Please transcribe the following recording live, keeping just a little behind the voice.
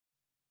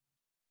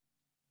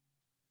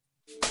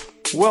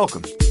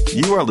Welcome.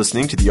 You are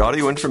listening to the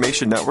Audio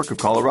Information Network of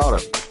Colorado.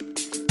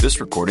 This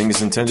recording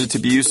is intended to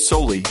be used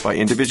solely by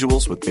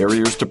individuals with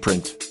barriers to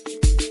print.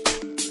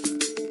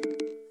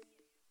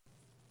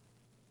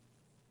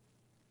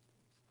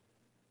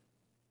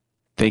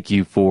 Thank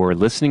you for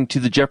listening to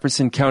the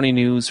Jefferson County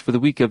News for the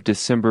week of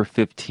December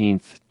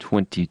 15th,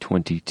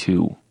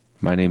 2022.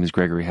 My name is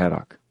Gregory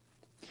Haddock.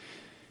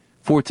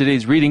 For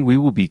today's reading, we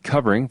will be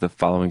covering the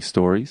following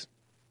stories.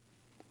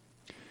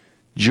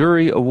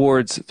 Jury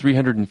awards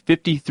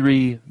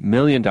 $353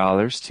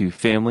 million to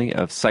family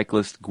of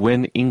cyclist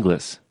Gwen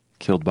Inglis,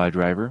 killed by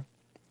driver,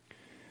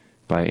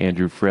 by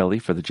Andrew Fraley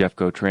for the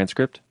Jeffco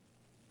transcript.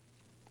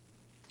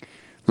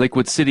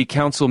 Lakewood City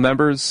Council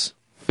members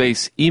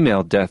face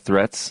email death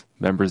threats,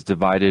 members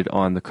divided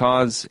on the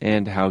cause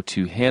and how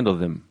to handle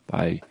them,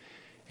 by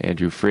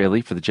Andrew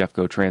Fraley for the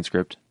Jeffco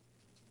transcript.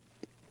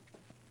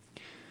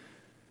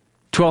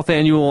 12th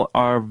Annual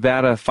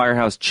Arvada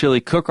Firehouse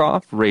Chili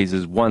Cook-Off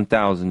raises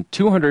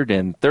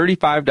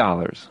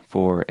 $1,235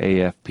 for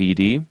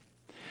AFPD.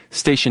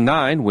 Station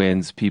 9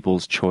 wins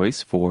People's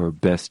Choice for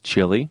Best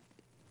Chili,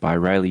 by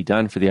Riley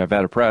Dunn for the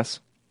Arvada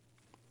Press.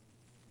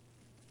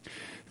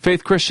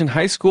 Faith Christian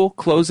High School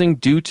closing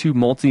due to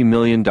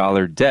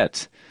multi-million-dollar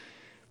debt,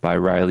 by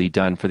Riley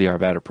Dunn for the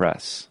Arvada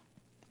Press.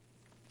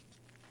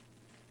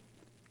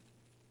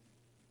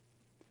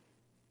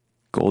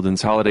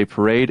 Golden's Holiday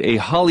Parade, a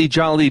holly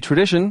jolly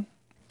tradition,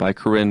 by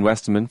Corinne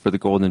Westman for the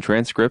Golden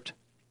Transcript.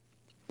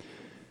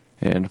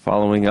 And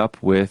following up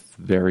with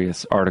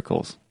various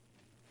articles.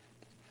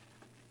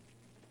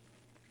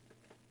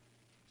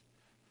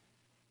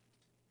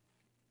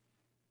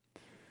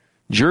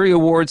 Jury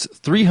awards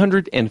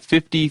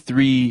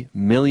 $353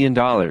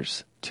 million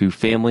to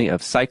family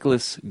of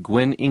cyclist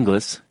Gwen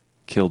Inglis,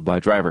 killed by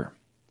driver,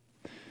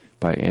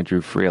 by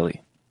Andrew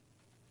Fraley.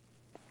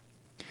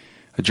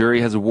 A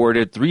jury has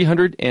awarded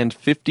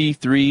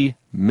 $353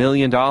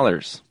 million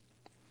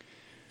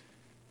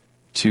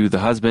to the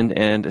husband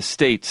and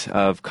estate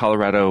of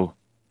Colorado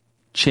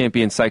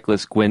champion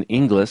cyclist Gwen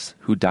Inglis,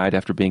 who died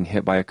after being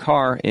hit by a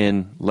car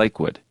in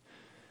Lakewood.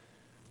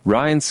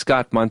 Ryan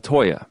Scott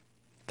Montoya,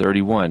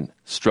 31,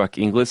 struck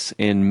Inglis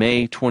in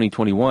May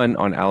 2021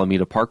 on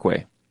Alameda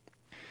Parkway.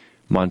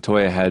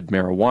 Montoya had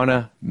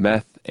marijuana,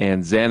 meth,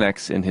 and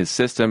Xanax in his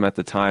system at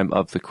the time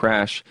of the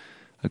crash,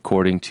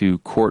 according to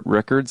court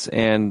records,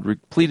 and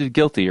pleaded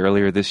guilty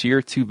earlier this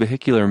year to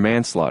vehicular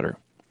manslaughter,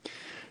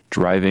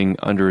 driving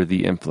under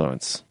the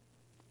influence.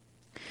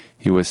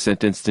 He was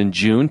sentenced in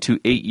June to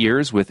 8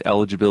 years with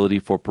eligibility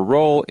for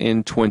parole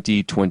in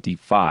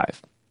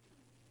 2025.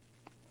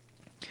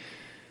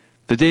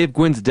 The day of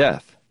Gwen's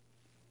death.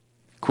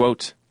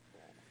 Quote,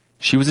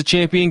 "She was a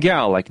champion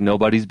gal like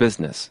nobody's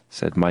business,"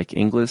 said Mike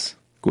Inglis,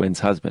 Gwen's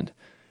husband.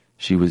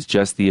 "She was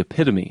just the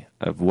epitome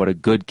of what a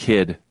good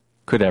kid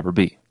could ever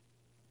be."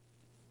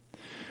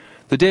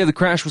 The day of the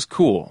crash was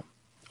cool.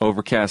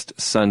 Overcast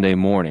Sunday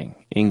morning,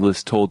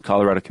 Inglis told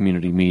Colorado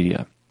Community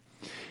Media.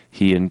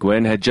 He and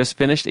Gwen had just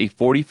finished a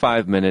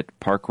 45-minute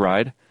park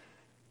ride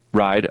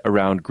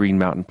around Green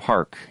Mountain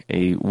Park,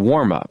 a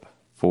warm-up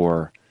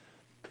for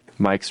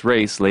Mike's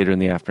race later in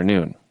the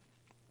afternoon.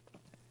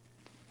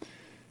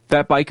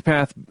 That bike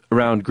path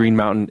around Green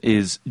Mountain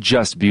is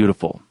just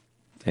beautiful,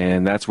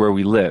 and that's where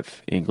we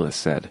live, Inglis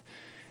said.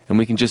 And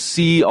we can just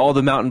see all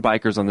the mountain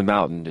bikers on the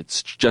mountain.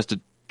 It's just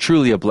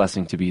truly a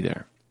blessing to be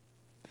there.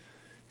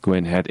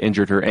 Gwen had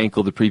injured her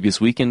ankle the previous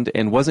weekend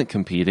and wasn't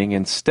competing,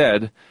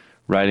 instead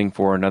riding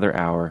for another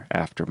hour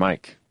after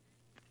Mike.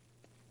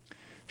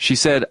 She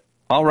said,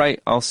 "All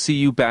right, I'll see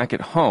you back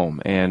at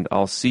home, and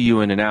I'll see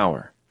you in an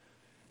hour."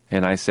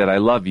 And I said, "I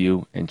love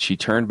you," and she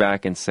turned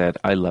back and said,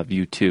 "I love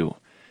you too."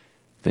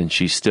 Then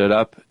she stood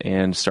up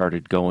and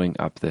started going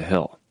up the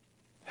hill,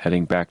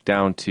 heading back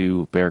down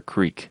to Bear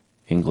Creek,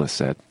 Inglis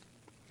said.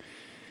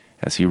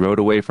 As he rode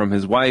away from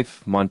his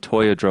wife,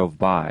 Montoya drove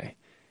by.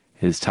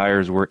 His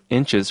tires were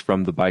inches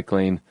from the bike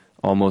lane,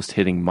 almost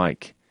hitting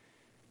Mike.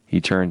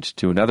 He turned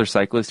to another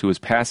cyclist who was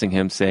passing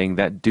him, saying,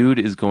 "That dude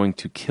is going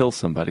to kill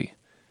somebody."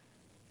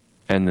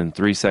 And then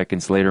 3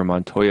 seconds later,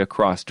 Montoya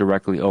crossed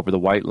directly over the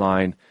white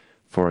line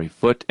for a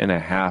foot and a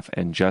half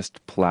and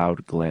just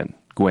plowed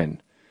Gwen,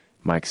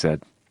 Mike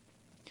said.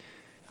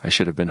 "I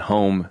should have been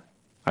home.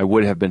 I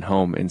would have been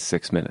home in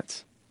 6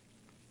 minutes."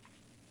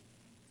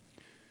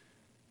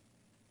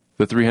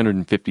 The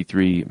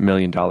 $353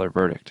 million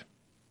verdict.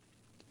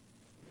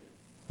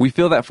 "We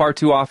feel that far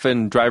too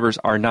often drivers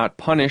are not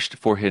punished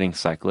for hitting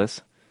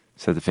cyclists,"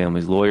 said the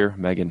family's lawyer,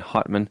 Megan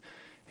Hotman,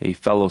 a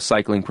fellow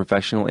cycling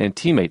professional and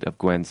teammate of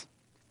Gwen's.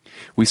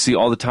 "We see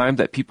all the time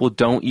that people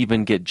don't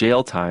even get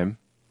jail time.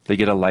 They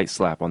get a light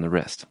slap on the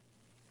wrist."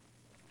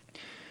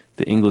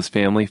 The Inglis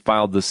family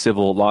filed the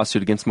civil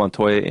lawsuit against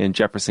Montoya in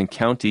Jefferson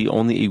County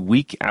only a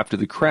week after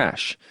the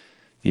crash.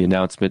 The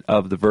announcement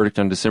of the verdict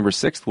on December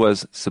 6th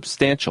was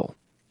substantial,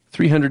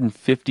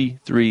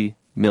 $353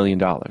 million.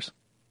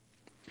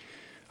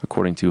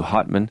 According to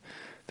Hotman,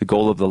 the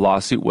goal of the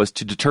lawsuit was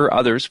to deter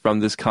others from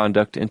this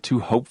conduct and to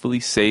hopefully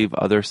save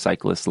other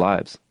cyclists'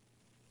 lives.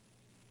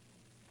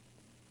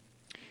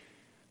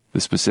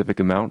 The specific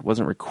amount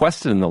wasn't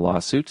requested in the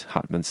lawsuit,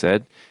 Hotman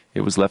said.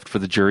 It was left for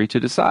the jury to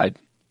decide.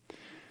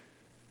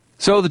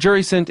 So the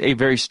jury sent a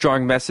very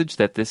strong message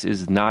that this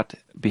is not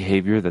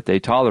behavior that they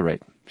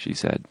tolerate, she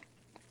said.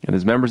 And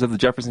as members of the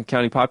Jefferson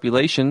County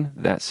population,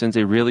 that sends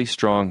a really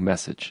strong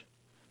message.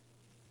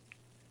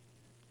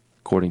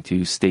 According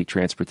to State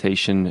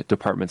Transportation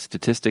Department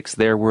statistics,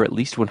 there were at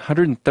least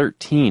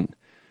 113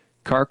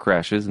 car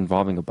crashes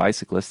involving a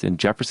bicyclist in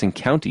Jefferson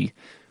County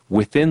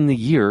within the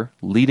year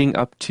leading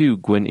up to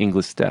Gwen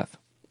Inglis' death.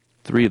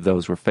 3 of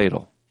those were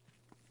fatal.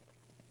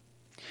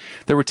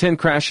 There were 10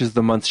 crashes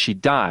the month she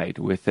died,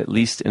 with at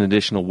least an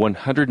additional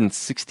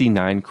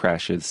 169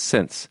 crashes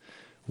since,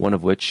 one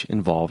of which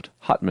involved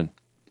Hotman.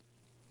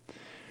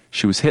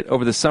 She was hit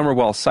over the summer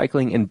while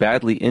cycling and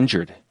badly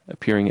injured,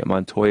 appearing at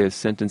Montoya's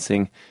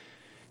sentencing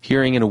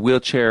hearing in a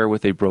wheelchair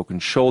with a broken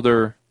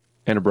shoulder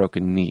and a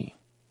broken knee.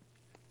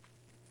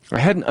 I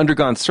hadn't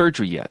undergone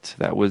surgery yet.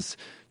 That was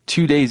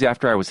 2 days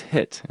after I was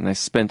hit, and I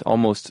spent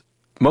most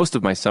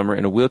of my summer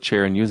in a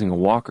wheelchair and using a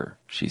walker,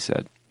 she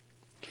said.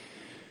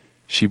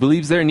 She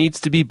believes there needs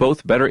to be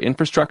both better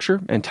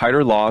infrastructure and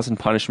tighter laws and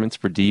punishments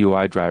for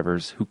DUI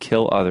drivers who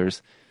kill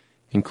others,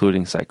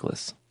 including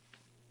cyclists.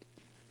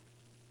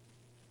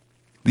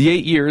 The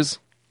 8 years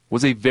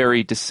was a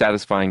very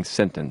dissatisfying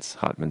sentence,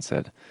 Hotman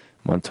said.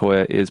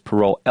 Montoya is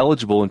parole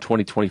eligible in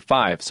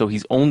 2025, so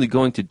he's only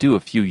going to do a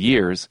few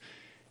years,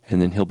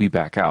 and then he'll be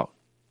back out.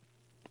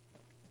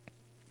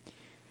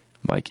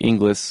 Mike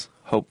Inglis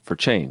hoped for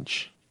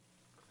change.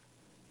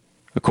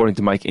 According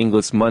to Mike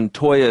Inglis,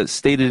 Montoya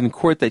stated in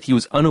court that he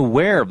was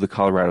unaware of the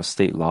Colorado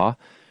state law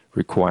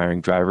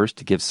requiring drivers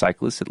to give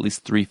cyclists at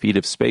least 3 feet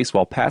of space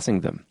while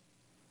passing them.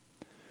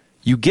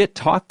 You get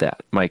taught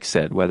that, Mike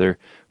said, whether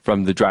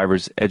from the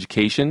driver's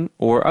education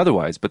or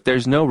otherwise, but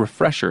there's no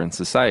refresher in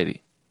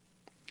society.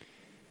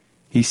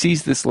 He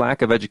sees this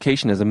lack of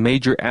education as a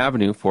major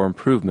avenue for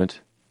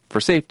improvement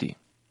for safety.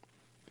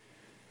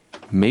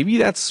 Maybe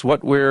that's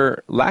what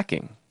we're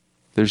lacking.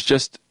 There's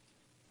just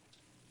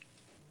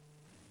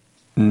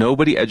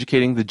nobody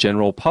educating the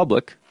general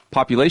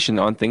population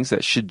on things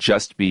that should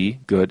just be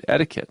good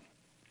etiquette.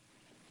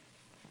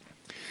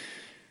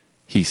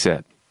 He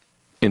said,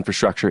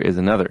 infrastructure is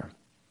another.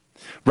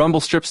 Rumble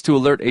strips to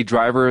alert a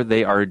driver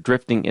they are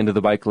drifting into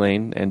the bike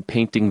lane, and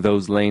painting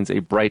those lanes a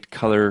bright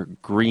color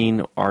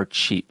green are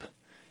cheap.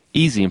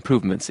 Easy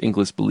improvements,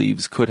 Inglis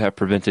believes, could have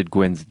prevented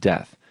Gwen's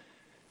death.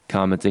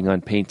 Commenting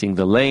on painting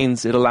the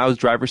lanes, it allows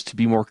drivers to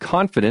be more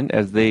confident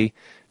as they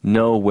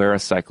know where a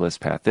cyclist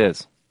path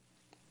is.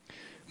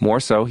 More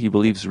so, he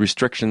believes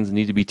restrictions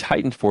need to be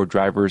tightened for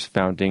drivers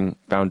found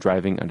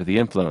driving under the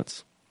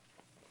influence.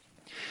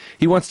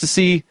 He wants to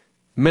see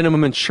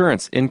minimum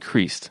insurance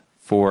increased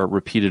for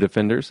repeated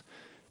offenders,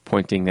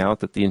 pointing out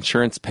that the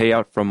insurance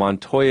payout from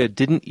Montoya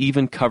didn't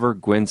even cover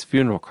Gwen's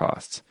funeral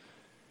costs.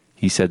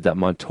 He said that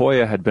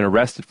Montoya had been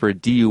arrested for a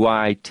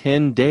DUI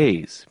 10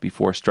 days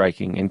before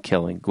striking and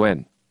killing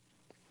Gwen.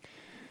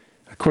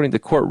 According to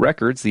court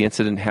records, the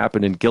incident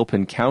happened in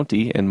Gilpin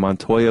County, and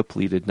Montoya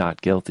pleaded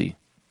not guilty.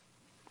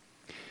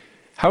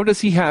 How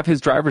does he have his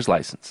driver's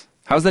license?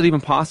 How is that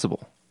even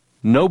possible?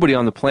 Nobody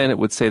on the planet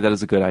would say that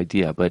is a good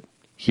idea, but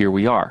here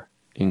we are,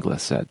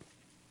 Inglis said.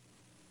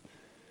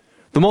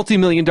 The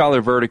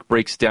multi-million-dollar verdict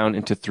breaks down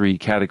into 3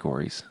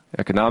 categories: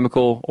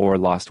 economical, or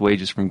lost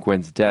wages from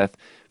Gwen's death;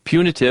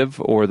 punitive,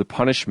 or the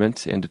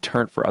punishment and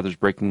deterrent for others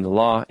breaking the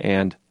law;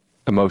 and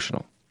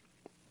emotional.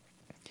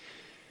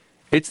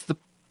 It's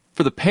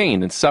for the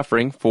pain and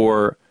suffering,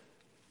 for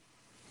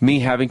me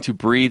having to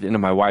breathe into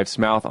my wife's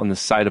mouth on the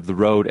side of the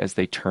road as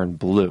they turn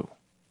blue,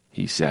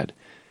 he said.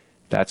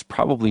 That's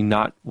probably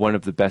not one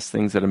of the best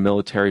things that a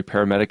military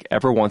paramedic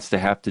ever wants to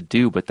have to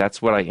do, but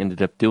that's what I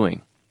ended up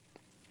doing.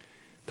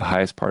 The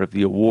highest part of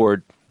the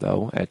award,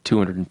 though, at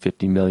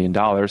 $250 million,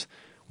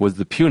 was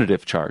the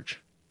punitive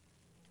charge.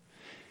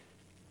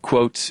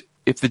 Quote,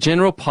 if the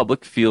general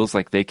public feels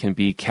like they can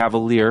be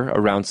cavalier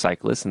around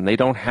cyclists and they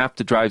don't have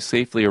to drive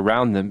safely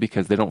around them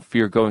because they don't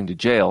fear going to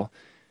jail,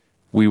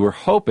 we were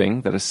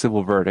hoping that a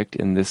civil verdict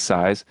in this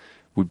size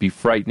would be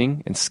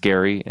frightening and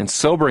scary and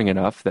sobering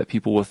enough that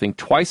people will think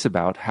twice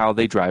about how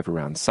they drive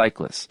around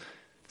cyclists,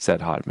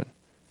 said Hodman.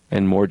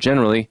 And more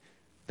generally,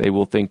 they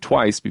will think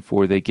twice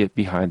before they get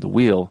behind the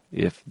wheel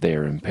if they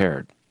are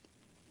impaired.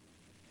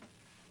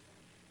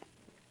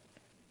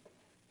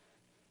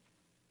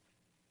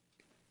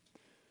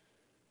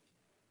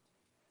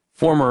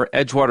 Former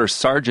Edgewater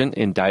sergeant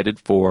indicted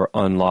for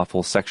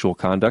unlawful sexual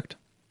conduct.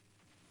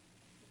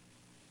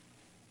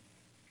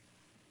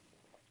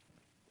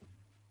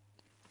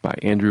 By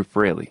Andrew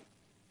Fraley.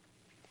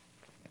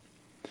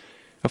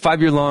 A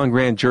 5-year-long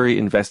grand jury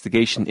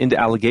investigation into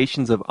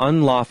allegations of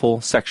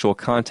unlawful sexual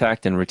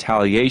contact and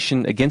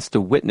retaliation against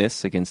a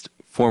witness against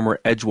former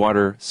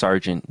Edgewater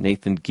Sergeant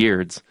Nathan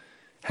Geertz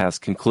has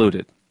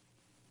concluded.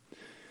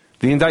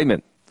 The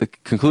indictment, the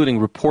concluding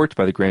report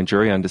by the grand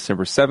jury on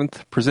December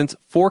 7th, presents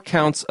 4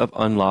 counts of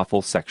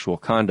unlawful sexual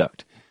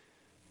conduct,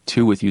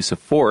 2 with use of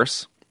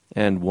force,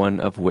 and 1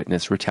 of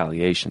witness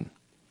retaliation.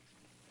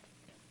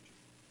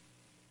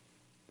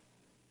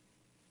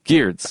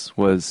 Geertz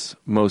was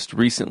most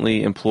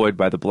recently employed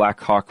by the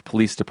Black Hawk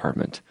Police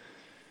Department,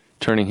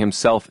 turning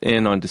himself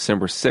in on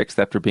December 6th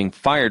after being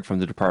fired from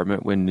the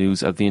department when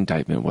news of the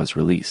indictment was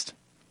released.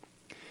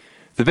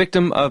 The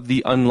victim of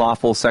the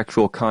unlawful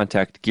sexual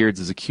contact Geertz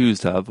is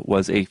accused of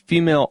was a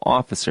female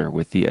officer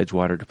with the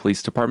Edgewater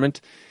Police Department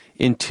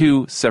in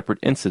 2 separate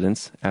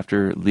incidents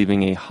after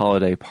leaving a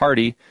holiday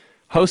party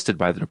hosted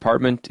by the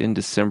department in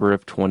December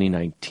of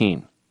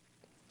 2019.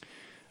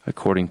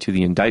 According to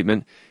the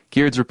indictment,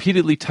 Geertz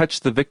repeatedly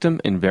touched the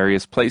victim in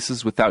various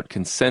places without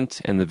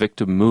consent and the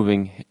victim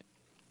moving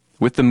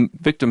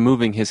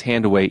his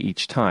hand away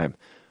each time.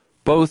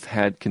 Both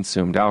had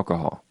consumed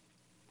alcohol.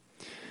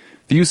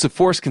 The use of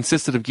force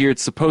consisted of Geertz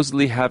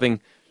supposedly having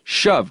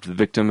shoved the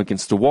victim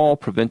against a wall,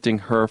 preventing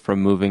her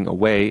from moving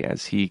away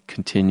as he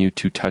continued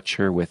to touch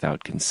her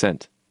without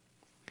consent.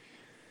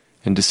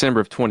 In December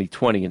of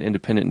 2020, an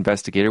independent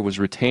investigator was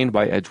retained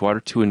by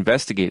Edgewater to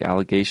investigate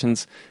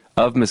allegations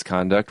of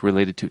misconduct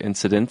related to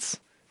incidents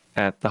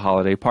at the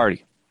holiday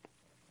party.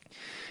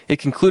 It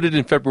concluded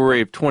in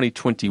February of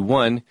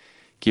 2021.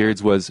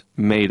 Geertz was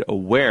made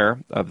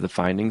aware of the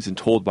findings and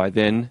told by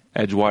then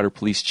Edgewater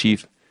Police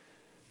Chief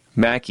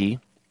Mackey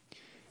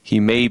he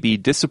may be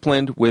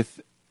disciplined with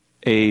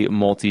a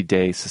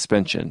multi-day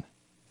suspension.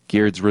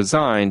 Geertz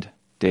resigned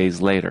days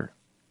later.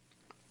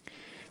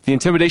 The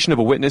intimidation of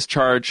a witness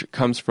charge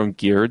comes from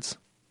Geertz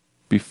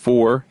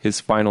before his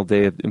final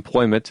day of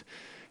employment,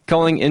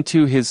 calling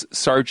into his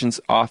sergeant's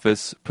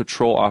office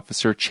patrol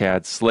officer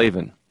Chad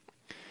Slavin.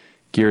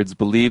 Geertz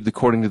believed,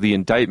 according to the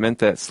indictment,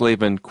 that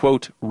Slavin,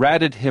 quote,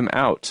 ratted him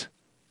out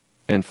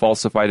and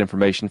falsified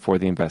information for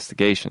the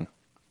investigation.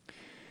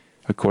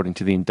 According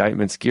to the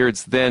indictments,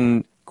 Geertz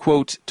then,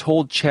 quote,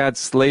 told Chad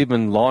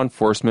Slavin law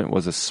enforcement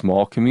was a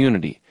small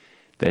community,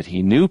 that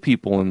he knew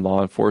people in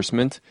law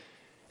enforcement,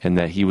 and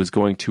that he was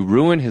going to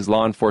ruin his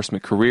law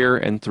enforcement career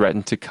and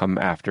threatened to come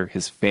after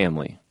his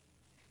family.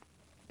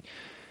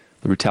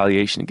 The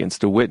retaliation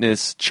against a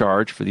witness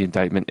charge for the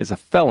indictment is a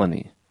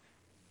felony.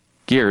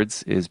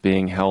 Geertz is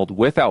being held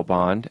without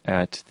bond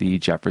at the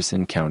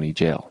Jefferson County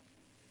Jail.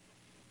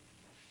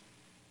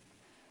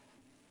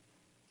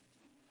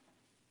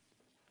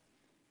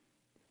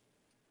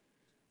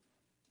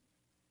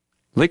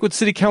 Lakewood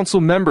City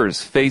Council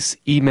members face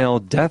email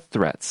death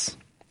threats.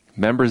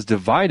 Members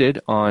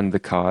divided on the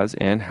cause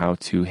and how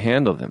to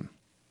handle them.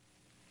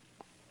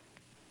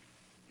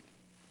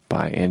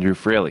 By Andrew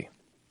Fraley.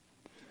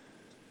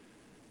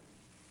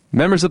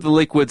 Members of the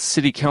Lakewood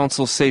City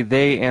Council say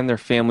they and their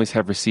families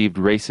have received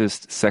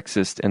racist,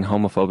 sexist, and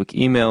homophobic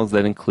emails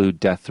that include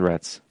death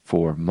threats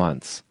for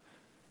months.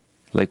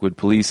 Lakewood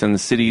Police and the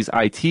city's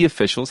IT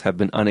officials have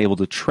been unable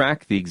to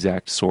track the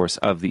exact source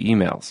of the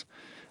emails,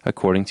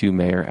 according to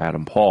Mayor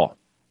Adam Paul.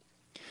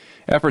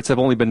 Efforts have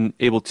only been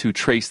able to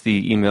trace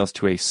the emails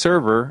to a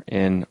server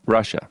in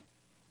Russia.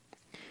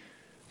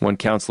 One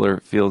counselor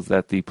feels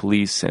that the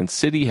police and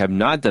city have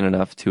not done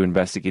enough to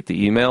investigate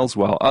the emails,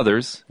 while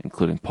others,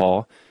 including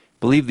Paul,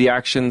 believe the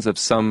actions of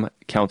some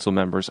council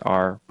members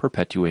are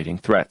perpetuating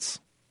threats.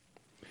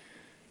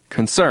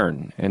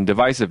 Concern and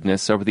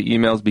divisiveness over the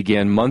emails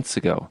began months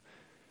ago.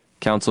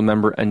 Council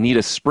member Anita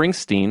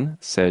Springsteen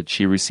said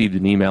she received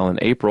an email in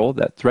April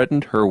that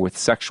threatened her with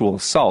sexual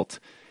assault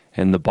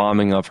and the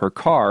bombing of her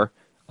car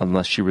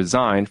unless she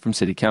resigned from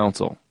city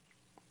council.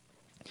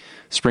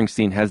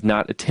 Springsteen has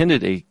not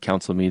attended a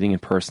council meeting in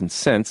person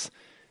since,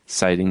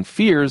 citing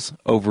fears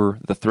over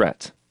the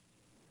threat.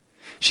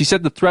 She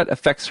said the threat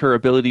affects her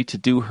ability to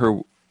do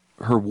her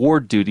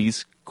ward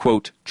duties,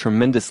 quote,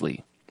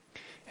 tremendously,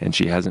 and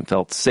she hasn't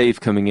felt safe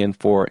coming in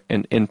for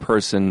an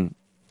in-person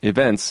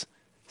events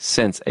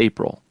since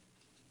April.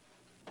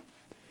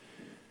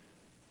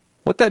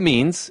 What that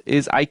means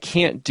is I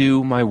can't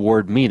do my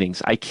ward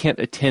meetings. I can't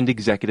attend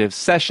executive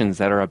sessions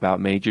that are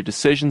about major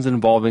decisions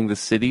involving the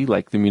city,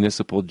 like the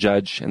municipal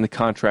judge and the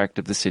contract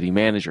of the city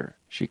manager,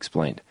 she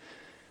explained.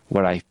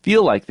 What I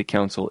feel like the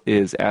council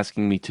is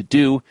asking me to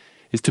do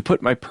is to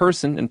put my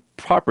person and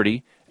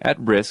property at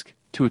risk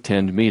to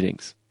attend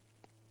meetings.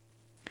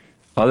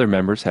 Other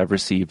members have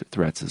received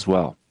threats as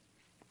well.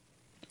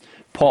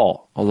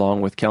 Paul,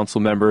 along with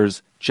council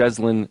members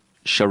Jeslyn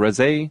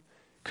Sharazay,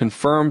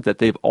 confirmed that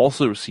they've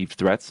also received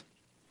threats.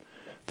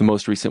 The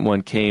most recent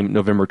one came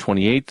November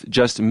 28th,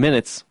 just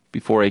minutes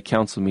before a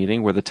council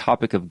meeting where the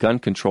topic of gun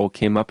control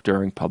came up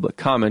during public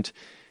comment,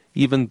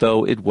 even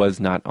though it was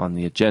not on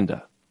the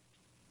agenda.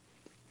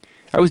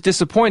 I was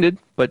disappointed,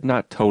 but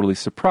not totally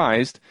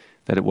surprised,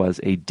 that it was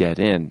a dead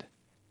end,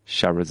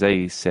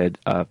 Sharazay said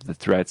of the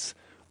threats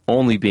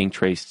only being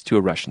traced to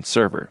a Russian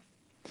server.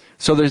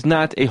 So there's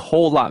not a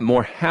whole lot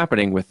more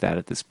happening with that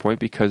at this point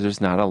because there's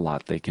not a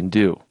lot they can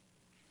do.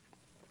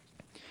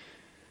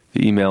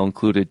 The email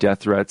included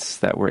death threats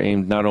that were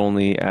aimed not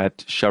only at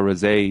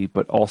Sharazay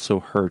but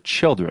also her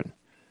children.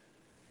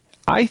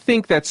 I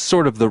think that's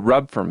sort of the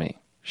rub for me,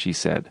 she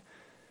said.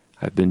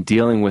 I've been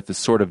dealing with the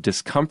sort of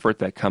discomfort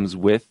that comes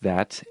with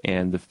that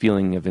and the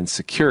feeling of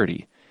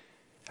insecurity.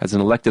 As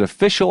an elected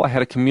official, I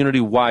had a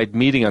community-wide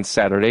meeting on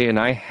Saturday, and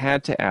I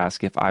had to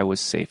ask if I was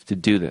safe to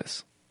do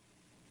this.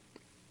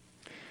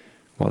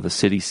 While the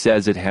city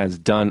says it has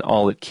done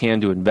all it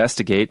can to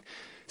investigate,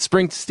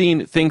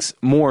 Springsteen thinks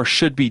more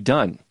should be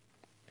done.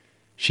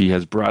 She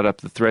has brought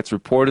up the threats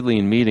reportedly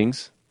in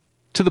meetings,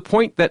 to the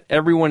point that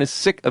everyone is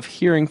sick of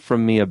hearing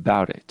from me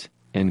about it,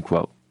 end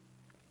quote.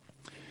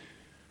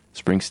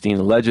 Springsteen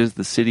alleges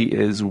the city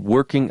is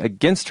working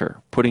against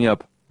her, putting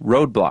up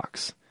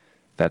roadblocks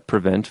that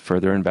prevent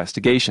further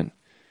investigation.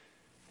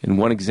 In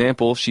one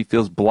example, she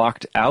feels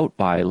blocked out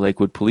by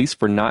Lakewood police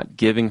for not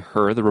giving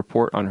her the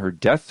report on her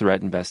death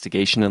threat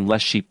investigation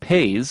unless she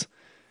pays,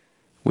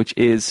 which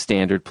is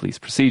standard police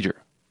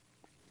procedure.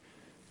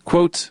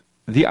 Quote,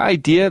 "The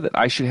idea that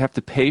I should have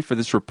to pay for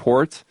this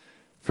report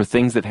for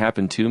things that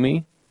happened to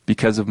me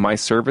because of my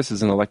service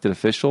as an elected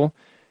official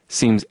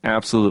seems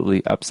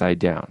absolutely upside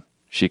down,"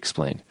 she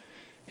explained.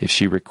 If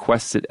she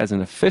requests it as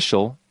an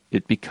official,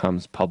 it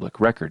becomes public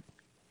record.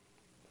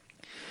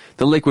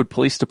 The Lakewood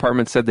Police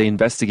Department said they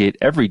investigate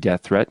every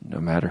death threat, no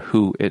matter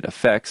who it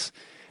affects,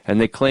 and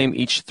they claim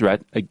each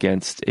threat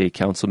against a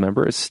council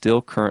member is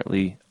still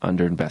currently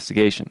under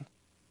investigation.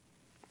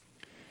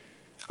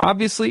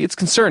 Obviously, it's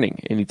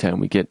concerning anytime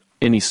we get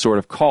any sort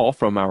of call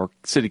from our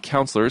city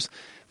councilors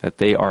that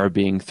they are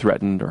being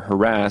threatened or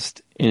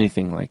harassed,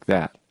 anything like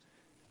that,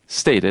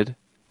 stated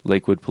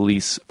Lakewood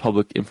Police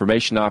Public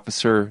Information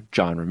Officer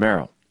John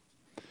Romero.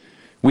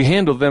 We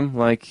handle them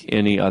like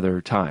any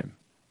other time.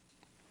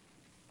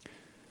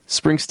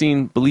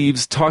 Springsteen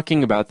believes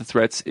talking about the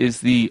threats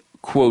is the,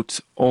 quote,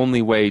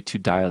 only way to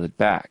dial it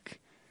back.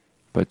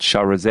 But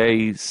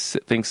Shahrazad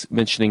thinks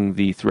mentioning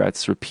the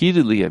threats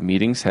repeatedly at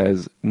meetings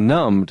has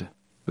numbed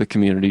the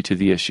community to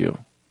the issue.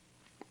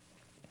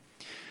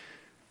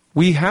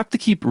 We have to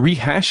keep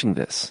rehashing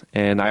this,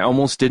 and I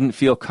almost didn't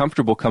feel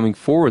comfortable coming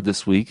forward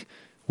this week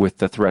with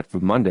the threat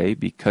from Monday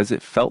because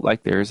it felt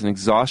like there's an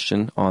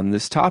exhaustion on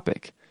this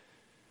topic,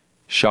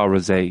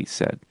 Shahrazad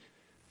said.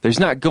 There's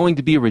not going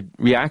to be a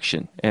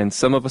reaction, and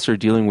some of us are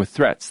dealing with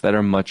threats that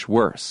are much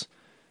worse.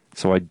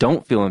 So I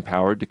don't feel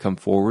empowered to come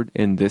forward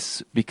in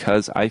this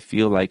because I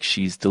feel like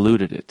she's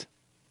diluted it.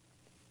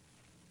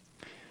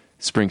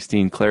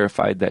 Springsteen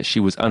clarified that she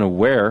was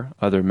unaware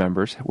other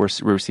members were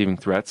receiving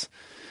threats,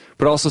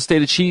 but also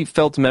stated she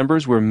felt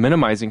members were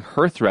minimizing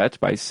her threat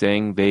by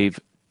saying they've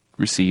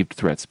received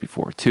threats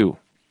before too.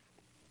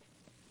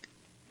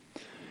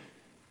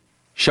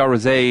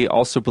 Shahrazad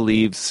also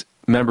believes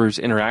members'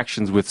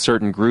 interactions with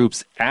certain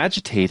groups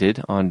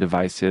agitated on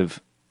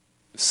divisive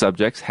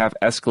subjects have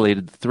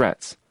escalated the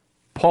threats.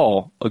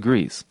 Paul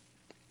agrees.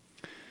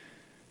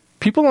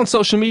 People on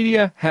social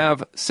media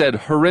have said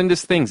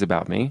horrendous things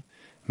about me,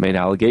 made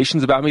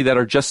allegations about me that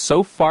are just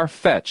so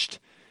far-fetched,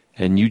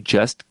 and you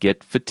just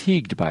get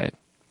fatigued by it,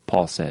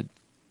 Paul said,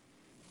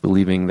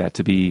 believing that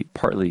to be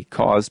partly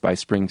caused by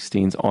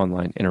Springsteen's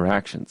online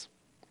interactions.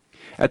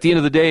 At the end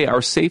of the day,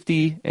 our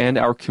safety and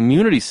our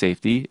community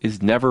safety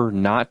is never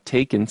not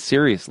taken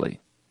seriously.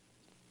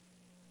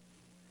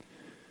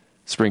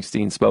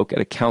 Springsteen spoke at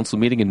a council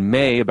meeting in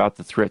May about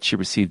the threat she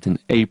received in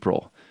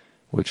April,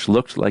 which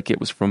looked like it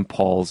was from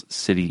Paul's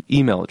city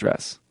email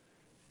address.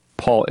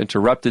 Paul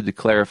interrupted to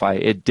clarify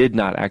it did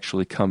not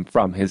actually come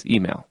from his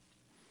email.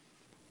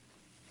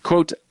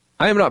 Quote,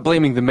 I am not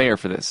blaming the mayor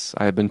for this.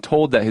 I have been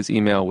told that his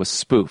email was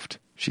spoofed,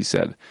 she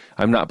said.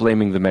 I'm not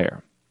blaming the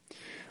mayor.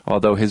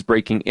 Although his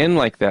breaking in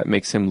like that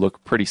makes him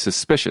look pretty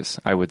suspicious,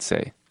 I would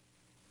say.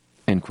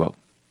 End quote.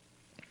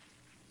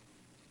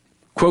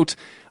 Quote,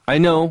 I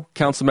know,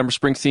 Councilmember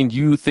Springsteen,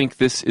 you think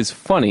this is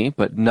funny,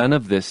 but none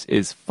of this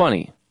is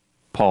funny,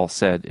 Paul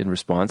said in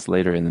response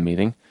later in the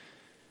meeting.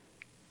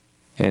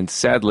 And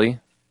sadly,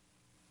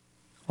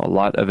 a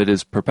lot of it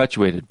is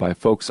perpetuated by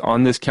folks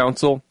on this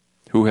council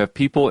who have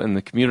people in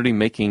the community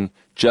making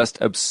just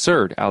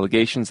absurd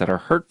allegations that are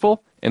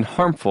hurtful and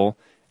harmful,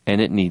 and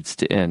it needs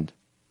to end.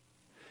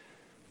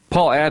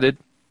 Paul added,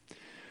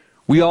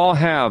 we all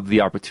have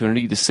the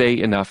opportunity to say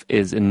enough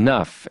is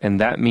enough,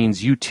 and that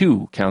means you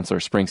too, Councilor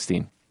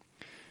Springsteen.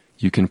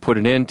 You can put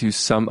an end to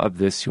some of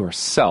this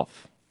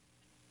yourself.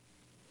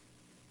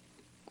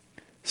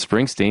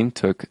 Springsteen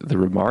took the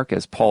remark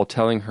as Paul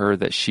telling her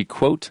that she,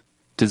 quote,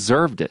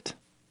 deserved it.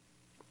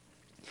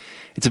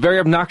 It's a very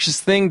obnoxious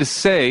thing to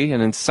say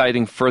and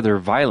inciting further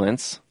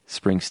violence,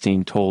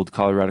 Springsteen told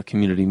Colorado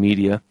Community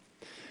Media.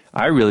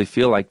 I really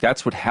feel like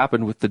that's what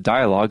happened with the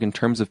dialogue in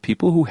terms of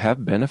people who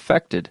have been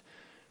affected.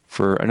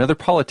 For another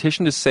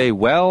politician to say,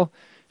 well,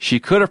 she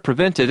could have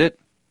prevented it,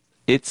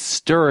 it's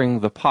stirring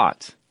the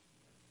pot.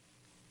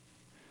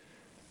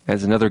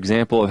 As another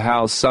example of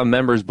how some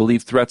members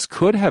believe threats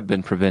could have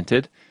been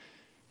prevented,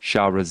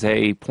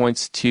 Shahrazad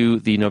points to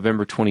the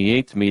November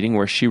 28th meeting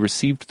where she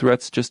received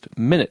threats just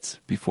minutes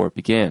before it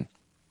began.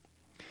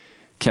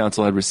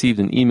 Council had received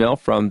an email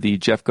from the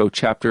Jeffco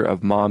chapter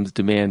of Moms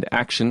Demand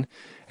Action,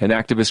 an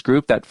activist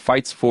group that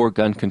fights for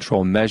gun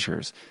control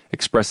measures,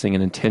 expressing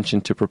an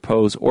intention to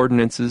propose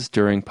ordinances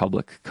during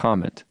public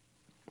comment.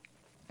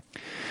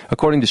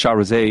 According to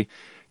Shahrazad,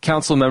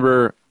 Council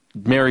member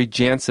Mary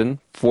Jansen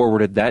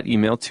forwarded that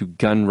email to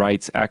gun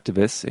rights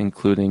activists,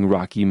 including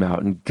Rocky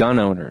Mountain gun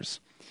owners.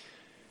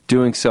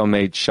 Doing so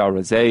made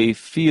Shahrazad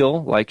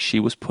feel like she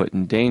was put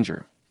in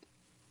danger.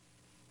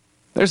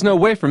 There's no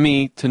way for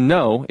me to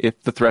know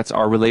if the threats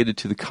are related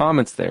to the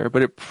comments there,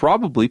 but it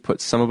probably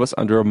puts some of us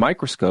under a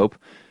microscope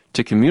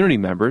to community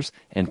members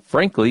and,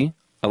 frankly,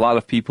 a lot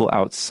of people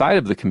outside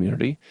of the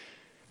community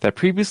that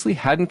previously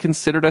hadn't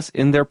considered us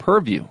in their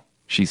purview,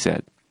 she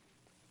said.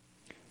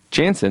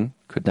 Jansen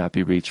could not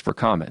be reached for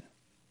comment.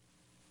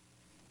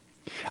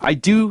 I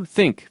do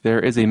think there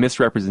is a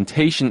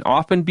misrepresentation,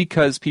 often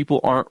because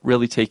people aren't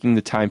really taking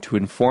the time to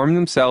inform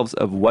themselves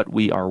of what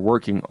we are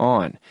working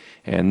on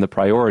and the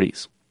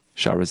priorities,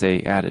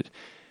 Shahrazad added,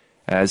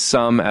 as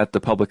some at the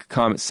public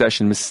comment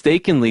session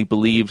mistakenly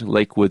believed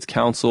Lakewood's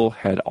council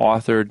had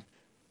authored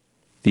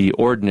the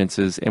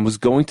ordinances and was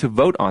going to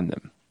vote on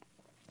them.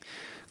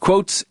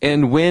 Quotes,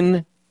 and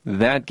when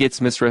that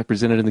gets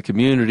misrepresented in the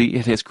community,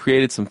 it has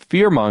created some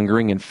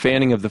fear-mongering and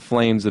fanning of the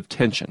flames of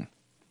tension.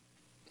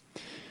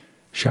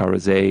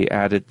 Shahrazad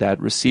added that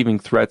receiving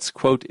threats,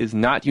 quote, is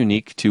not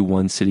unique to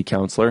one city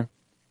councilor.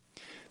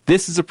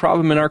 This is a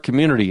problem in our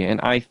community, and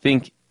I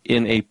think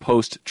in a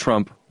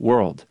post-Trump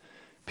world,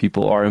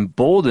 people are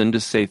emboldened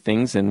to say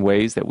things in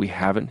ways that we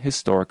haven't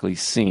historically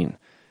seen,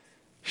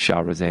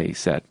 Shahrazad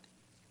said.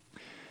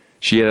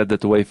 She added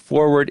that the way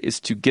forward is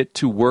to get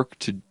to work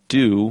to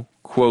do,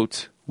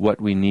 quote,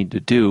 what we need to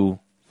do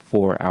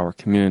for our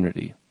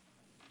community.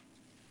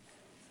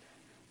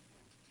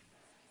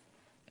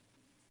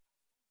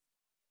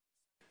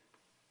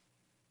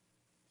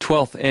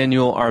 Twelfth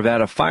annual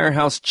Arvada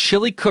Firehouse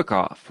Chili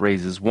Cook-Off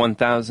raises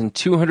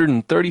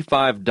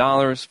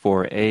 $1,235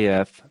 for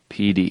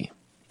AFPD.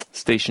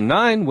 Station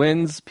 9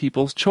 wins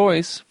People's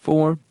Choice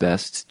for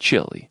Best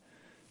Chili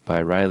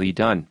by Riley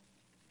Dunn.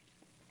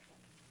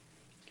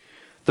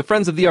 The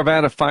Friends of the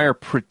Arvada Fire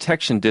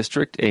Protection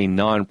District, a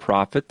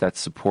nonprofit that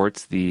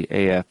supports the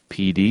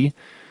AFPD,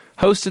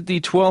 hosted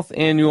the 12th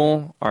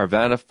annual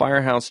Arvada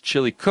Firehouse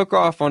Chili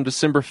Cook-Off on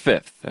December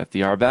 5th at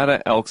the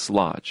Arvada Elks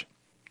Lodge,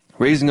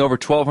 raising over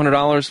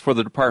 $1,200 for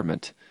the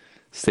department.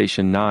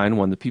 Station 9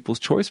 won the People's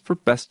Choice for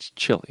Best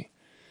Chili.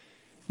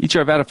 Each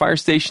Arvada fire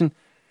station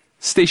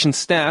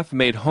staff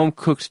made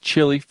home-cooked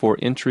chili for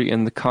entry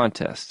in the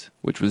contest,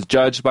 which was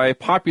judged by a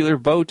popular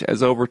vote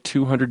as over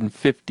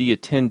 250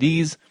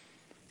 attendees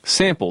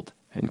sampled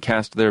and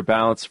cast their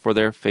ballots for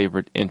their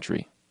favorite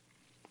entry.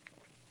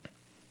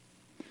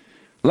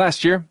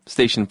 Last year,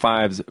 Station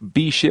 5's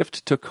B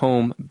Shift took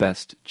home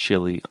Best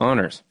Chili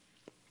honors.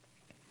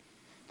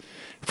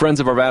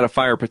 Friends of Arvada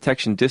Fire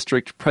Protection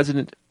District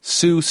President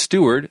Sue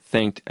Stewart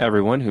thanked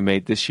everyone who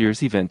made this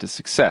year's event a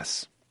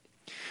success.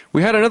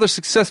 We had another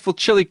successful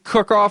chili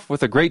cook-off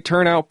with a great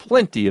turnout,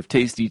 plenty of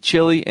tasty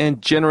chili, and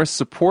generous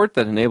support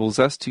that enables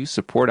us to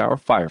support our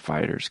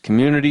firefighters,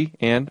 community,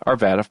 and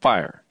Arvada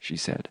Fire, she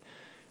said.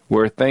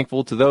 We're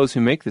thankful to those who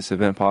make this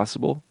event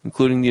possible,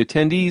 including the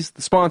attendees,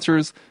 the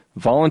sponsors,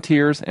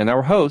 volunteers, and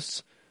our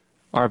hosts,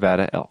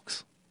 Arvada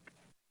Elks.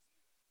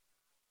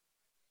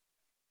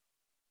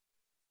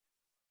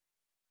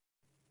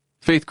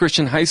 Faith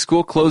Christian High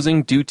School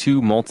closing due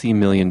to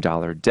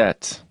multi-million-dollar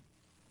debt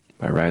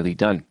by Riley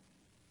Dunn.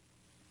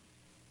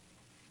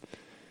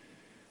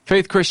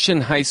 Faith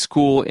Christian High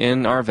School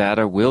in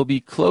Arvada will be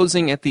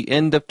closing at the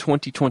end of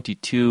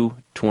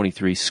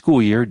 2022-23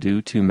 school year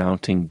due to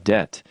mounting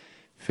debt.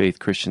 Faith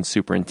Christian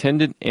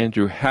Superintendent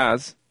Andrew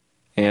Haas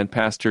and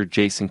Pastor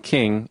Jason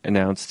King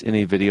announced in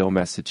a video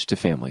message to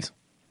families.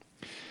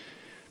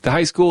 The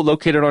high school,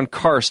 located on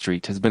Carr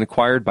Street, has been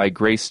acquired by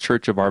Grace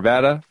Church of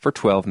Arvada for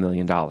 $12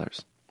 million.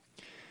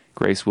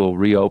 Grace will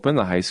reopen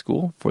the high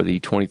school for the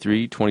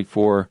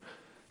 23-24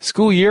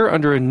 school year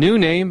under a new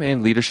name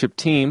and leadership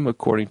team,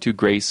 according to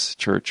Grace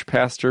Church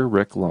pastor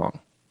Rick Long.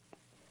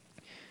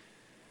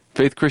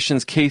 Faith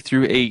Christian's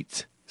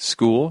K-8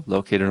 school,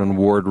 located on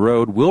Ward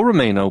Road, will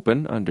remain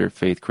open under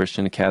Faith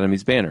Christian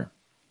Academy's banner.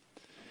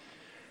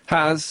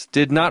 Haas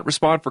did not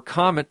respond for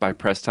comment by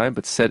press time,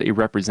 but said a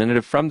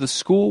representative from the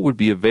school would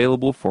be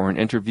available for an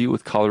interview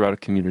with Colorado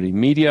Community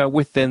Media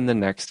within the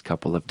next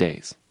couple of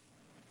days.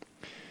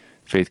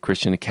 Faith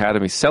Christian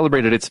Academy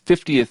celebrated its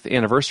 50th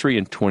anniversary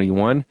in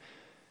 2021,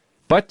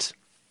 but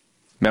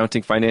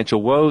mounting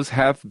financial woes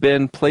have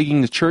been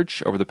plaguing the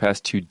church over the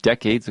past 2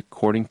 decades,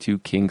 according to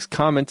King's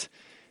comment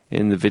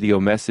in the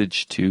video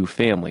message to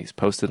families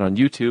posted on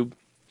YouTube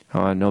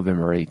on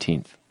November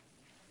 18th.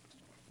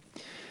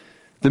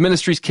 The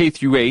ministry's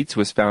K-8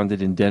 was founded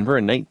in Denver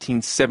in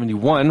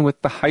 1971, with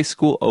the high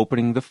school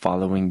opening the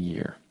following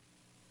year.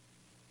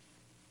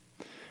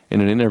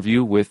 In an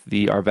interview with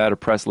the Arvada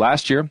Press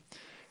last year,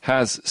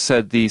 Haas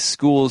said the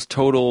school's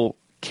total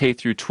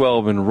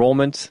K-12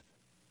 enrollment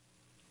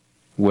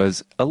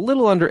was a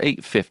little under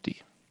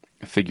 850,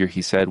 a figure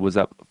he said was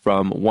up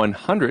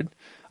 100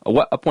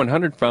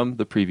 from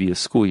the previous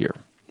school year.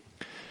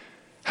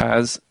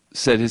 Haas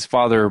said his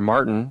father,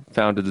 Martin,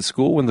 founded the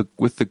school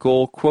with the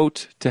goal,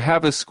 quote, to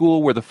have a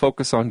school where the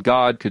focus on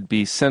God could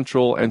be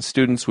central and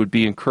students would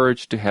be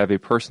encouraged to have a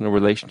personal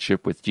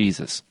relationship with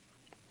Jesus.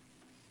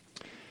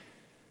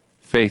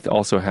 Faith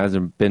also has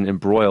been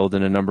embroiled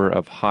in a number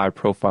of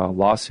high-profile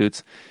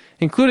lawsuits,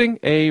 including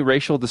a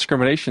racial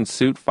discrimination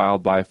suit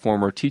filed by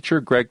former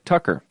teacher Greg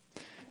Tucker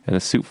and a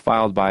suit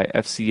filed by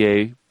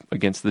FCA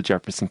against the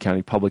Jefferson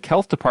County Public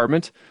Health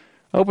Department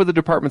over the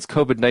department's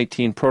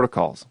COVID-19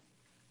 protocols.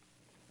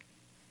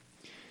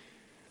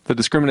 The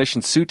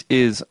discrimination suit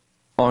is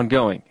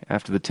ongoing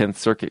after the 10th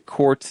Circuit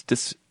Court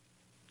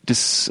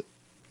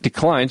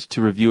declined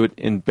to review it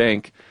in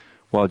bank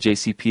while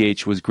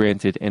JCPH was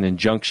granted an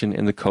injunction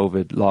in the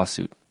COVID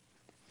lawsuit.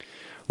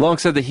 Long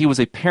said that he was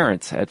a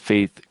parent at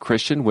Faith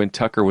Christian when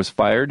Tucker was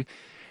fired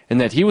and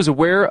that he was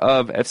aware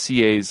of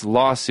FCA's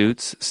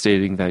lawsuits,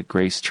 stating that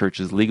Grace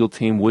Church's legal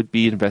team would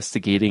be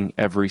investigating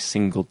every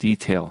single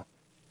detail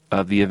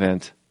of the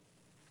event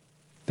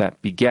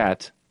that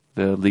begat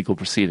the legal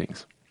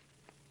proceedings.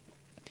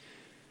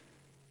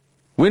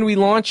 When we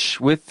launch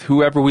with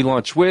whoever we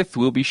launch with,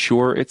 we'll be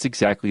sure it's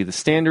exactly the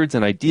standards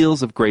and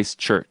ideals of Grace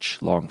Church,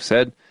 Long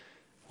said.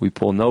 We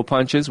pull no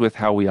punches with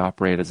how we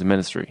operate as a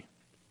ministry.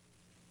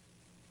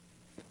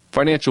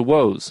 Financial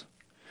woes.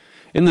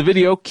 In the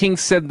video, King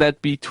said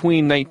that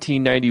between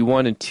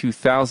 1991 and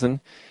 2000,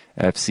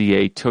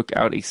 FCA took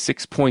out a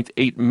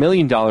 $6.8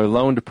 million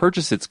loan to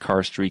purchase its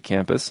Carr Street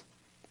campus.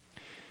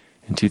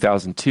 In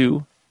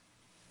 2002,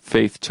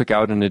 Faith took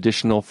out an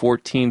additional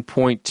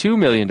 $14.2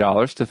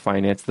 million to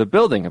finance the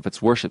building of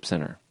its worship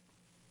center.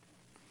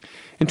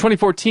 In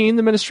 2014,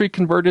 the ministry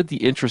converted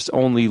the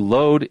interest-only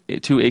load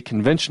to a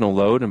conventional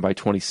load, and by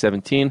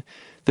 2017,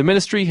 the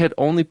ministry had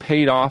only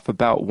paid off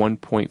about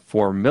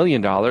 $1.4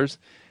 million,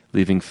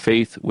 leaving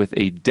Faith with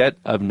a debt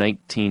of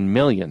 $19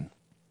 million.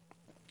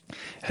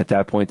 At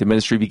that point, the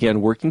ministry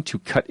began working to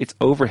cut its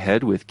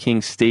overhead, with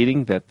King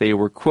stating that they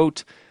were,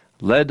 quote,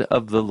 led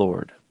of the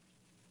Lord.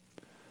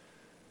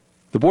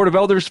 The Board of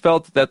Elders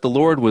felt that the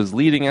Lord was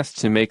leading us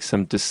to make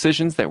some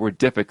decisions that were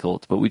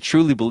difficult, but we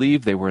truly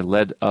believe they were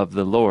led of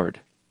the Lord.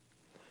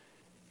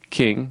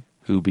 King,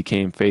 who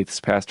became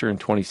Faith's pastor in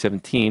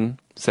 2017,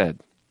 said,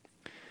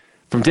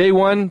 from day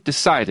one,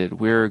 decided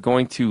we're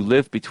going to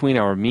live between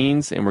our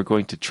means and we're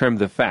going to trim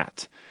the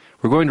fat.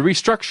 We're going to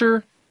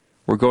restructure,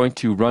 we're going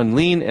to run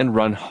lean and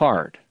run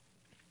hard.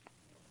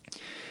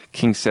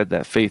 King said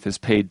that Faith has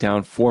paid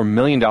down $4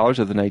 million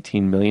of the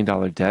 $19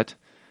 million debt.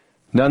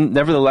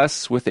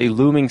 Nevertheless, with a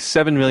looming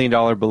 $7 million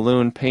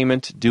balloon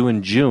payment due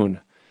in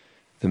June,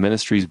 the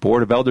ministry's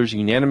Board of Elders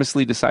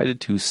unanimously decided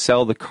to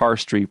sell the Carr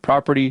Street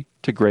property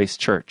to Grace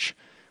Church,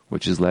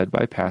 which is led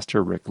by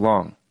Pastor Rick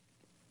Long,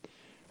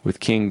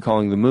 with King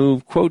calling the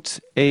move, quote,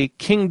 a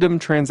kingdom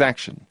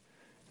transaction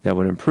that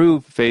would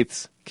improve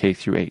Faith's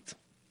K-8.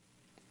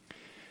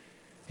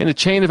 In a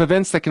chain of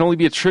events that can only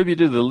be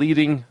attributed to the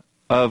leading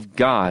of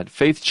God,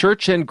 Faith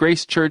Church and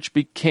Grace Church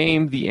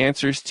became the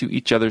answers to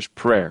each other's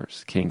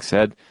prayers, King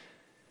said.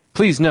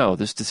 Please know,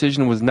 this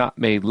decision was not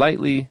made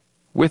lightly.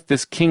 With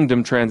this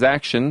kingdom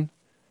transaction,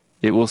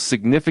 it will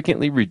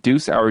significantly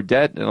reduce our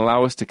debt and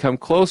allow us to come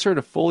closer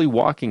to fully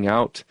walking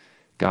out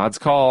God's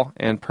call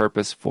and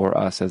purpose for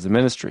us as a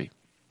ministry.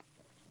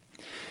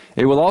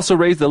 It will also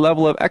raise the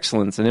level of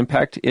excellence and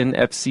impact in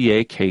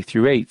FCA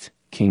K-8,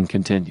 King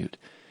continued.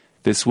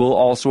 This will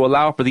also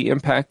allow for the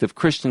impact of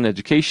Christian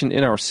education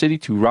in our city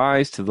to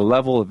rise to the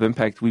level of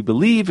impact we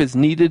believe is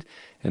needed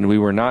and we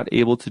were not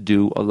able to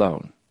do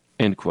alone,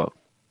 end quote.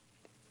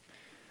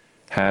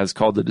 Has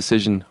called the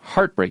decision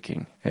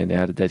heartbreaking and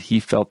added that he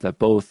felt that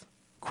both,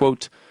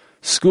 quote,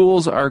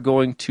 schools are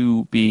going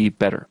to be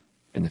better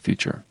in the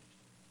future.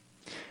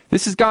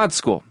 This is God's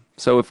school,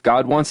 so if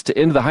God wants to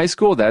end the high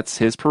school, that's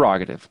his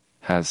prerogative.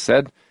 Has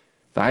said,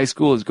 the high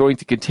school is going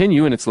to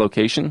continue in its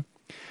location.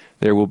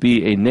 There will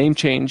be a name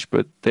change,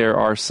 but there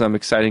are some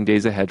exciting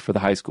days ahead for the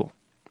high school.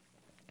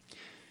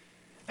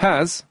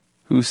 Has,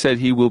 who said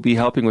he will be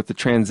helping with the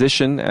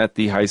transition at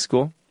the high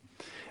school,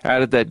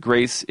 added that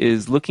Grace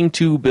is looking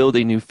to build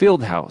a new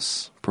field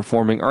house,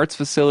 performing arts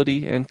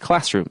facility, and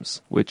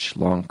classrooms, which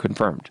Long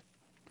confirmed.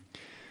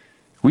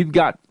 We've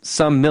got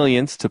some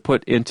millions to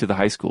put into the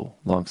high school,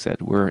 Long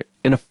said. We're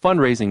in a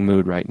fundraising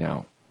mood right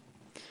now.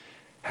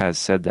 Has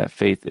said that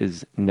Faith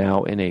is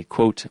now in a,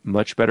 quote,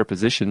 much better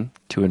position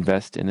to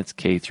invest in its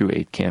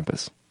K-8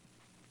 campus.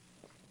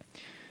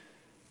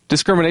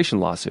 Discrimination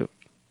lawsuit.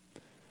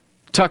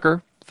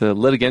 Tucker, the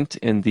litigant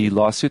in the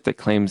lawsuit that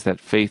claims that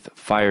Faith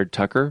fired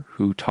Tucker,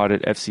 who taught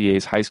at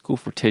FCA's high school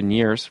for 10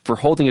 years, for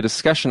holding a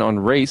discussion on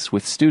race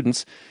with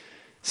students,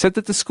 said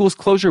that the school's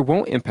closure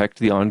won't impact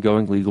the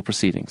ongoing legal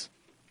proceedings.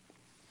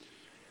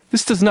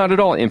 This does not at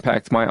all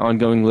impact my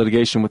ongoing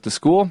litigation with the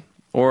school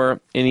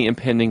or any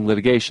impending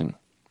litigation,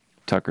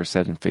 Tucker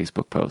said in a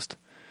Facebook post.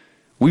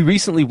 We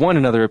recently won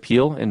another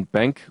appeal in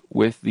bank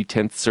with the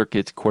 10th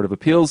Circuit Court of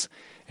Appeals,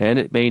 and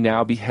it may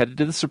now be headed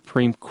to the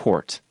Supreme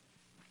Court.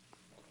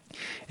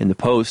 In the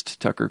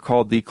post, Tucker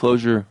called the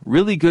closure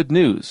really good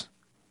news,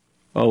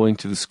 owing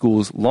to the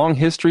school's long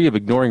history of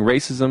ignoring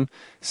racism,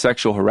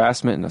 sexual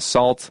harassment and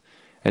assault,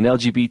 and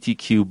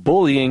LGBTQ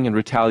bullying and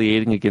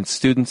retaliating against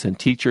students and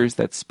teachers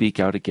that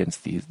speak out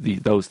against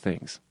those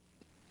things.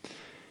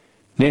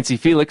 Nancy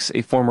Felix,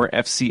 a former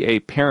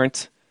FCA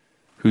parent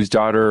whose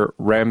daughter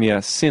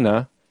Ramya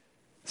Sinha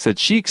said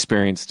she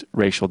experienced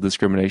racial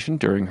discrimination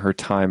during her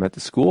time at the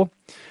school,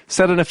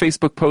 said in a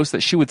Facebook post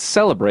that she would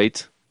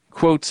celebrate,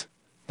 quote,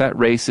 that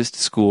racist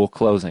school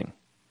closing.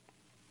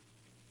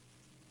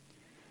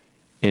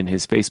 In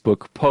his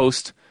Facebook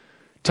post,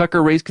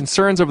 Tucker raised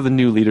concerns over the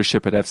new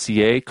leadership at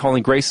FCA,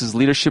 calling Grace's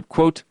leadership,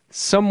 quote,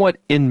 somewhat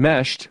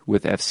enmeshed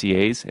with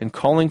FCA's, and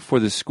calling for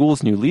the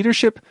school's new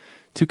leadership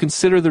to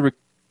consider the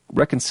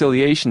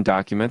reconciliation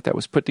document that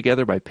was put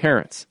together by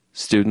parents,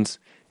 students,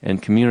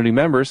 and community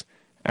members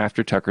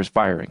after Tucker's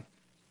firing.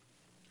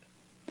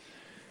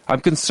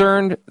 I'm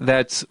concerned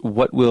that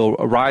what will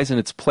arise in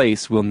its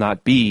place will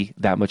not be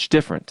that much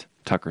different,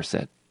 Tucker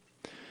said.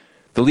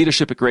 The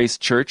leadership at Grace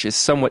Church is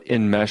somewhat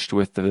enmeshed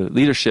with the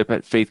leadership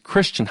at Faith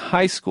Christian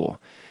High School,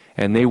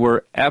 and they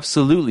were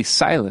absolutely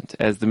silent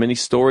as the many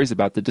stories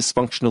about the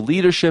dysfunctional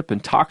leadership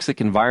and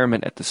toxic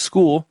environment at the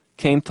school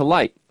came to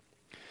light.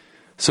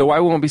 So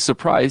I won't be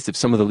surprised if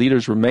some of the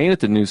leaders remain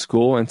at the new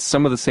school and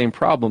some of the same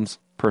problems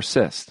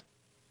persist.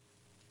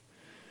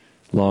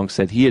 Long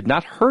said he had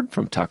not heard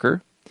from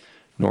Tucker,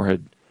 nor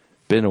had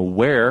been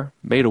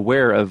made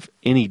aware of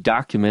any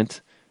document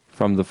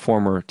from the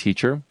former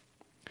teacher.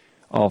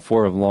 All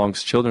 4 of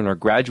Long's children are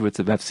graduates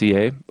of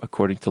FCA,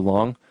 according to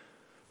Long,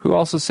 who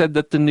also said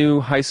that the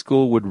new high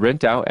school would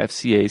rent out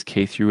FCA's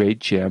K-8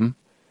 gym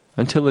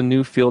until a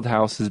new field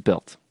house is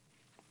built.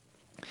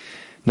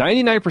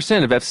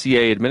 99% of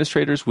FCA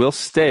administrators will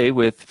stay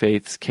with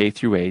Faith's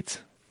K-8,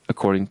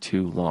 according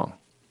to Long.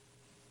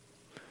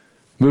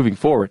 Moving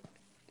forward,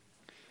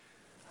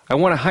 I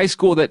want a high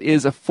school that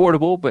is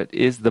affordable but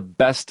is the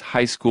best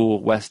high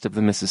school west of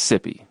the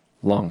Mississippi,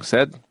 Long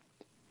said.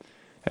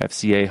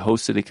 FCA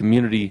hosted a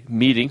community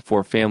meeting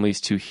for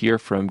families to hear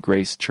from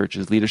Grace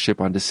Church's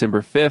leadership on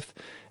December 5th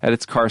at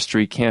its Carr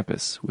Street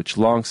campus, which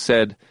Long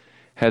said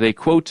had a,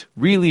 quote,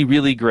 really,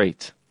 really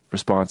great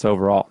response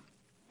overall.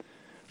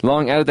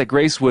 Long added that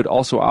Grace would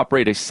also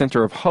operate a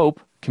Center of Hope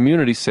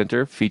community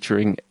center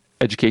featuring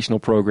educational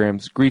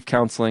programs, grief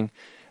counseling,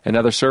 and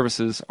other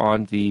services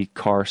on the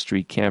Carr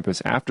Street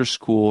campus after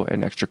school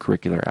and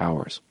extracurricular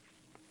hours.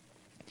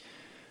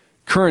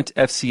 Current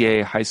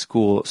FCA high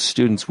school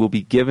students will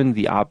be given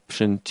the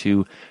option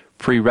to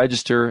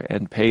pre-register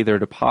and pay their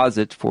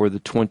deposit for the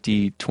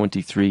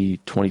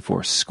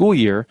 2023-24 school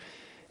year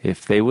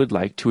if they would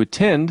like to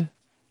attend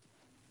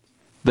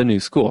the new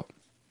school.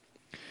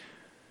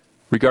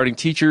 Regarding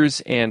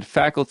teachers and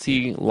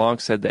faculty, Long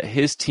said that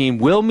his team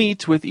will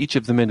meet with each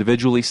of them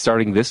individually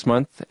starting this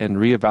month and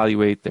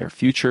reevaluate their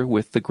future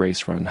with the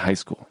Grace Run High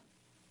School.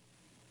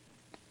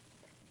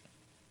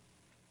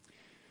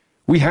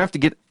 We have to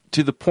get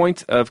to the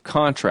point of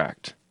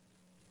contract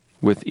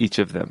with each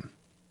of them,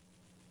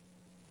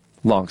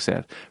 Long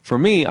said. For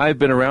me, I've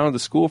been around the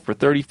school for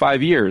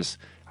 35 years.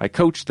 I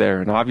coach there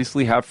and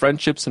obviously have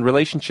friendships and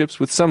relationships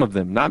with some of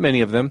them, not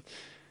many of them.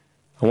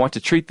 I want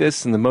to treat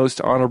this in the most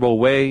honorable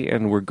way,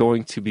 and we're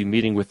going to be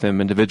meeting with them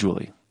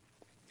individually.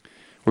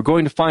 We're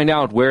going to find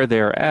out where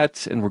they're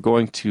at, and we're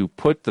going to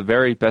put the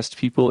very best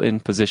people in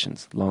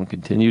positions, Long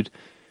continued.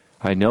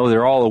 I know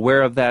they're all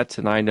aware of that,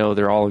 and I know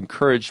they're all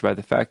encouraged by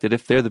the fact that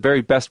if they're the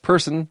very best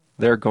person,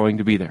 they're going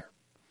to be there.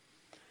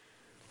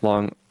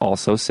 Long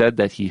also said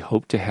that he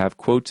hoped to have,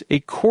 quote, a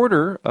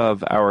quarter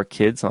of our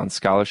kids on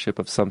scholarship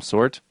of some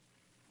sort,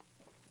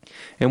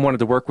 and wanted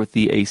to work with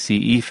the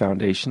ACE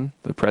Foundation,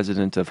 the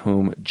president of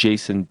whom,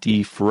 Jason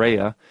D.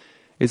 Ferreira,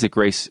 is a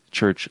Grace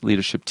Church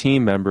leadership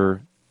team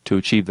member, to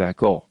achieve that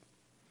goal.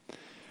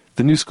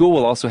 The new school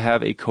will also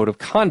have a code of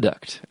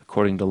conduct,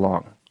 according to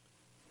Long.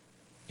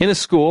 In a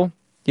school,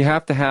 you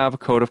have to have a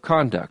code of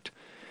conduct,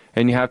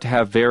 and you have to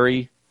have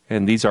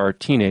and these are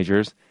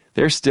teenagers,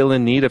 they're still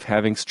in need of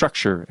having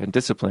structure and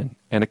discipline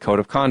and a code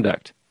of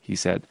conduct, he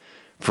said.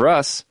 For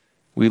us,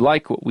 we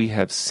like what we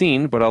have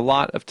seen, but a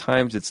lot of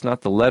times it's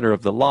not the letter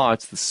of the law,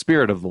 it's the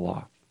spirit of the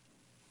law.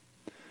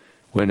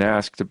 When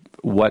asked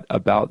what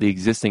about the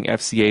existing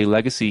FCA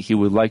legacy he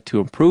would like to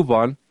improve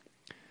on,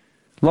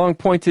 Long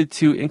pointed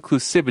to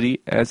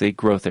inclusivity as a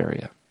growth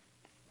area.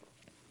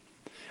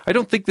 I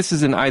don't think this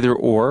is an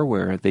either-or,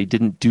 where they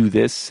didn't do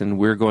this and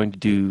we're going to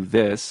do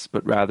this,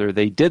 but rather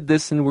they did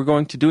this and we're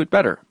going to do it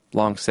better,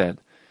 Long said.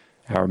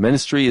 Our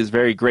ministry is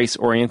very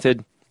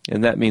grace-oriented,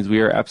 and that means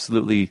we are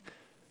absolutely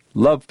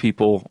love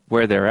people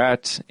where they're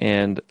at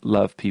and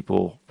love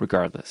people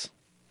regardless.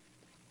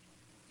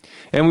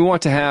 And we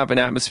want to have an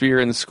atmosphere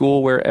in the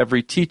school where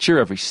every teacher,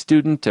 every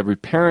student, every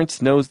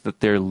parent knows that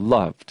they're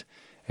loved,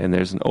 and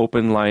there's an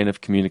open line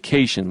of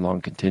communication,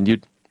 Long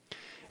continued.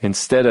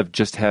 Instead of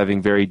just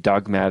having very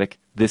dogmatic,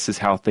 this is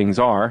how things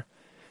are,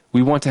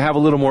 we want to have a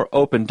little more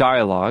open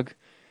dialogue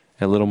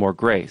and a little more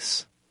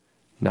grace.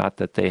 Not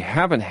that they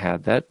haven't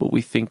had that, but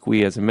we think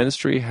we as a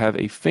ministry have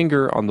a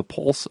finger on the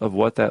pulse of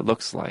what that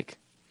looks like.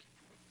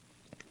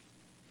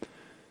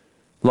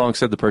 Long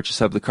said the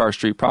purchase of the Carr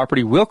Street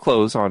property will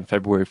close on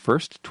February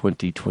 1st,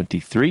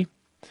 2023.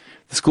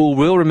 The school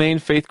will remain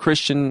Faith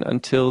Christian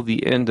until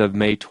the end of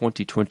May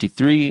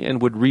 2023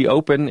 and would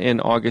reopen in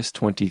August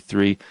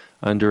 23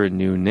 under a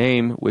new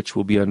name, which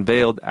will be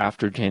unveiled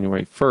after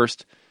January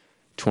 1st,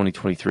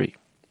 2023.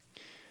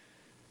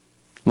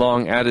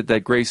 Long added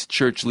that Grace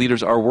Church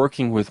leaders are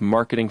working with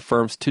marketing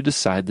firms to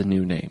decide the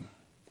new name.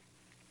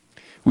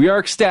 We are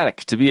ecstatic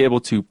to be able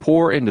to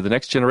pour into the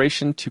next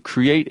generation to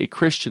create a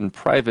Christian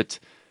private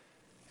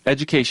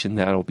education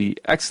that will be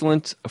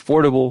excellent,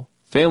 affordable,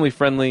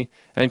 family-friendly,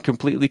 and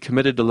completely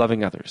committed to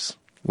loving others,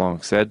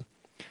 Long said.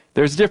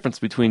 There's a difference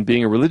between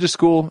being a religious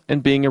school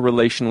and being a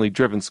relationally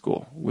driven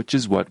school, which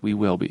is what we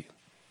will be.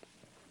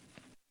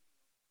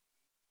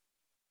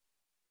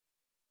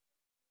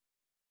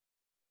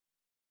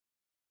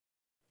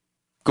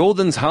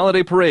 Golden's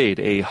Holiday Parade,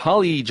 a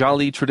holly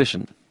jolly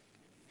tradition,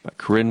 by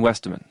Corinne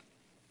Westerman.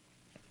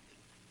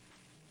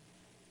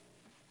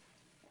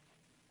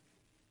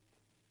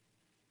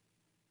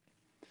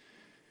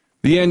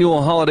 The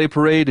annual holiday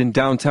parade in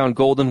downtown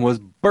Golden was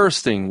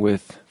bursting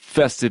with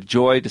festive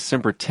joy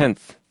December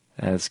 10th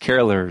as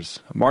carolers,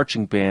 a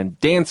marching band,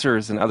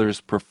 dancers, and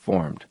others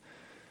performed.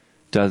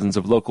 Dozens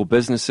of local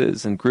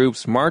businesses and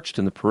groups marched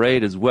in the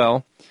parade as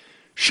well,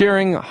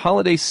 sharing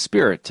holiday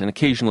spirit and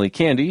occasionally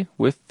candy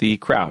with the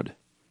crowd.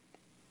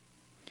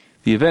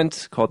 The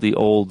event, called the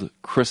Old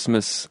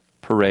Christmas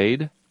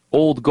Parade,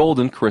 Old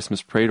Golden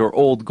Christmas Parade, or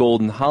Old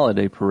Golden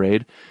Holiday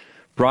Parade,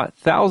 brought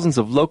thousands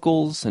of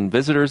locals and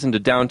visitors into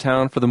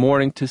downtown for the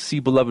morning to see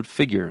beloved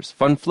figures,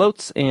 fun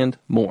floats, and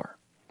more.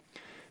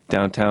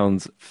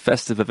 Downtown's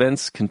festive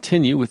events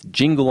continue with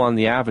Jingle on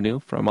the Avenue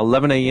from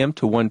 11 a.m.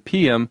 to 1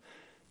 p.m.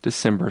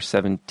 December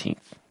 17th.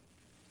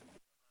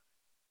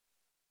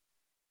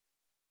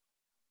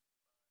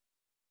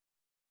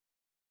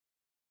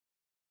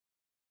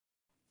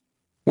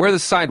 Where the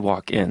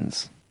sidewalk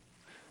ends.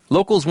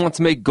 Locals want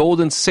to make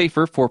Golden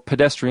safer for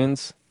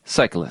pedestrians,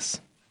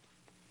 cyclists.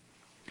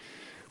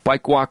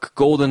 Bike Walk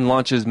Golden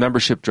launches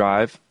membership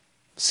drive,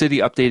 City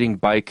updating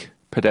bike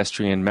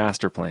pedestrian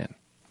master plan,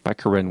 by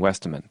Corinne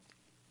Westerman.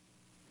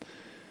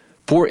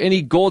 For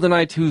any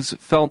Goldenite who's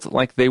felt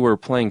like they were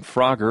playing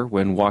Frogger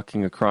when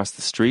walking across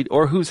the street,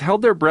 or who's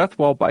held their breath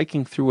while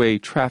biking through a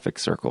traffic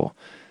circle,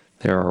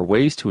 there are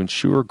ways to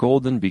ensure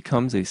Golden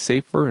becomes a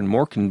safer and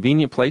more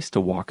convenient place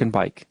to walk and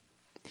bike.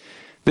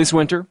 This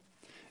winter,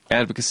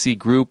 advocacy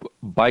group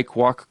Bike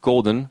Walk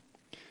Golden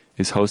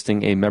is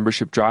hosting a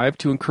membership drive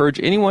to encourage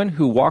anyone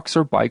who walks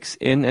or bikes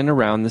in and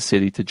around the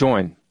city to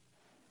join.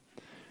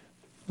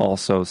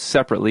 Also,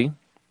 separately,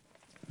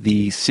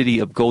 the City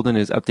of Golden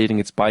is updating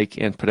its bike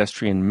and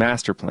pedestrian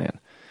master plan,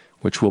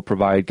 which will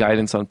provide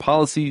guidance on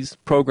policies,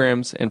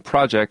 programs, and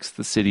projects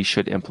the city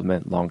should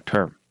implement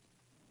long-term.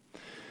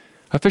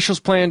 Officials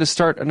plan to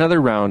start another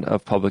round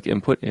of public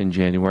input in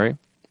January,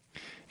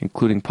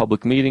 including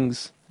public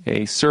meetings,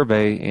 a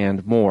survey,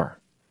 and more.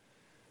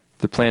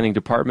 The planning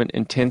department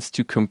intends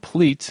to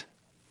complete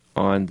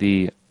on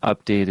the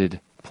updated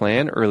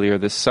plan earlier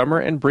this summer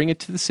and bring it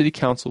to the City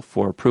Council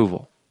for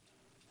approval.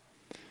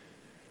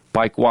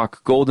 Bike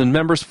Walk Golden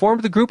members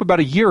formed the group about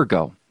a year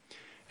ago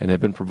and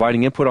have been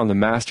providing input on the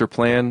master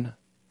plan,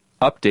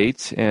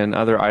 updates, and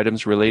other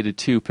items related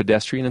to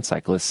pedestrian and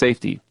cyclist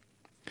safety.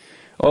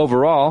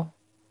 Overall,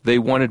 they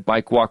wanted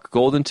Bike Walk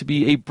Golden to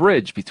be a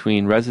bridge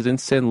between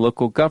residents and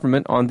local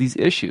government on these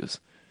issues.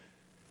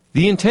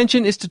 The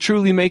intention is to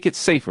truly make it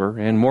safer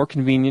and more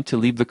convenient to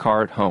leave the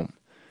car at home,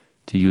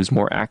 to use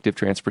more active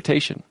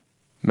transportation,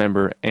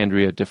 member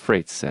Andrea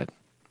DeFreitas said.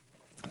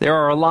 There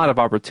are a lot of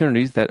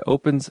opportunities that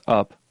opens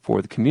up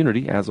for the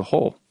community as a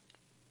whole.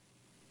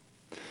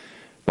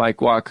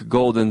 Bike Walk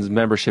Golden's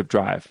membership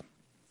drive.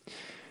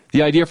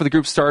 The idea for the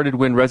group started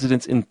when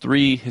residents in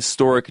 3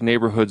 historic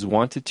neighborhoods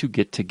wanted to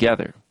get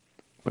together,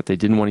 but they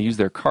didn't want to use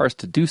their cars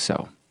to do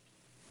so.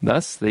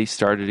 Thus, they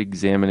started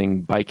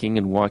examining biking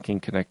and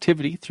walking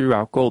connectivity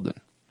throughout Golden.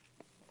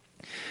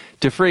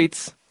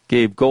 DeFreitas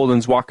gave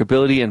Golden's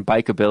walkability and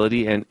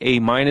bikeability an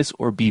A-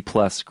 or B+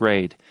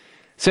 grade,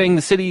 saying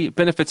the city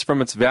benefits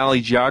from its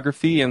valley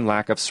geography and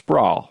lack of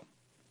sprawl.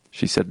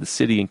 She said the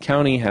city and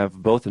county have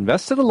both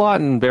invested a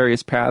lot in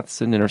various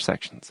paths and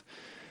intersections,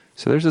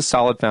 so there's a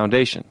solid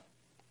foundation.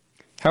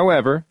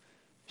 However,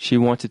 she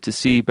wanted to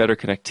see better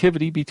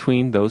connectivity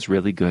between those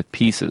really good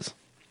pieces.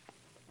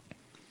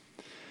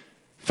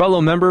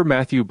 Fellow member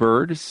Matthew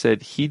Bird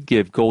said he'd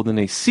give Golden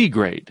a C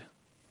grade.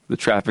 The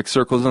traffic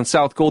circles on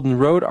South Golden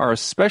Road are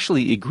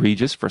especially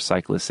egregious for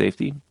cyclist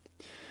safety.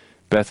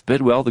 Beth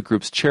Bidwell, the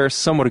group's chair,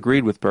 somewhat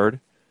agreed with Bird,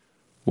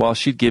 while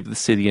she'd give the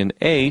city an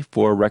A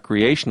for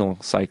recreational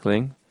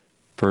cycling.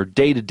 For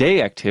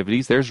day-to-day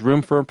activities, there's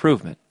room for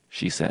improvement,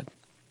 she said.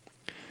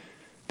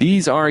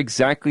 These are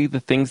exactly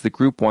the things the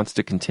group wants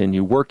to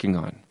continue working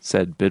on,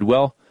 said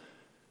Bidwell,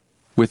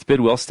 with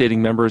Bidwell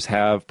stating members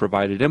have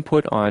provided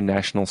input on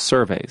national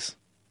surveys,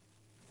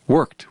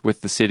 worked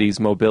with the city's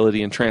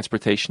Mobility and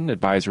Transportation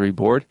Advisory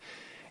Board,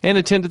 and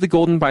attended the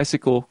Golden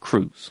Bicycle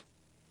Cruise.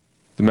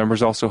 The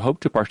members also hope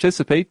to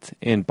participate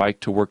in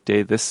Bike to Work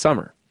Day this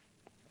summer.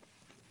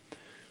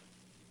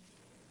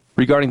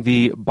 Regarding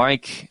the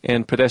bike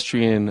and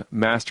pedestrian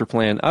master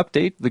plan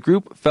update, the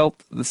group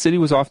felt the city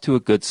was off to a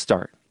good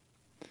start.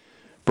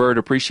 Bird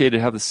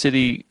appreciated how the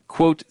city,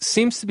 quote,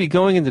 seems to be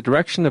going in the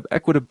direction of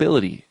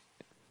equitability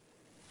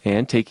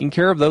and taking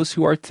care of those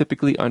who are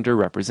typically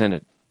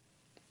underrepresented.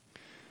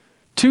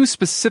 Two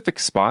specific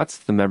spots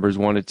the members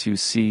wanted to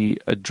see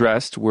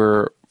addressed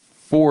were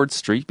Ford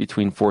Street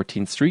between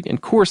 14th Street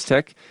and Coors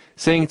Tech,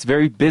 saying it's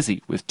very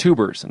busy with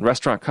tubers and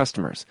restaurant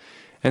customers,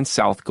 and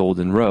South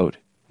Golden Road,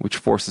 which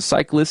forces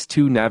cyclists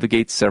to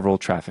navigate several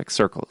traffic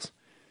circles.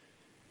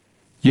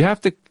 You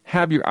have to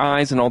have your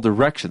eyes in all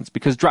directions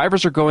because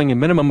drivers are going a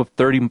minimum of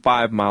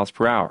 35 miles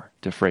per hour,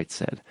 DeFreight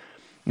said.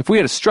 If we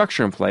had a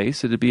structure in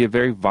place, it'd be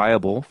very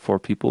viable for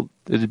people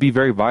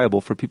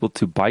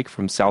to bike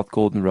from South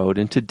Golden Road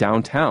into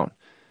downtown.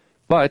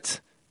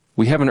 But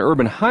we have an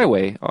urban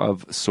highway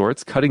of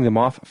sorts cutting them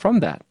off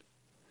from that.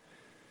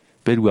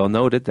 Bidwell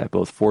noted that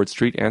both Ford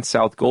Street and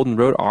South Golden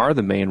Road are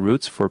the main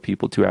routes for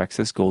people to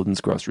access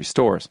Golden's grocery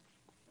stores.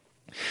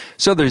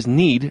 So there's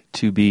need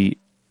to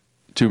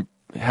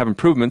have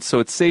improvements so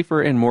it's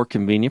safer and more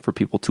convenient for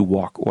people to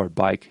walk or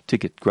bike to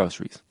get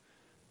groceries.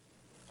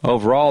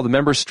 Overall, the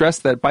members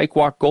stressed that Bike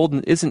Walk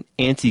Golden isn't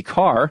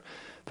anti-car,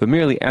 but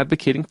merely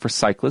advocating for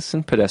cyclists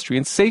and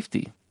pedestrian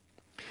safety.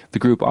 The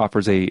group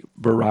offers a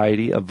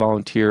variety of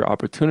volunteer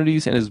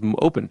opportunities and is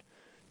open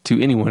to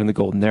anyone in the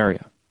Golden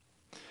area.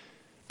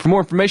 For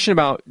more information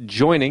about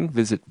joining,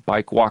 visit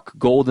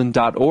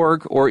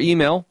bikewalkgolden.org or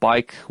email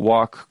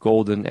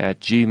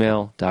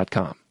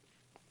bikewalkgolden@gmail.com.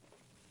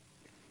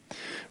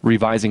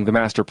 Revising the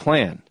master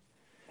plan.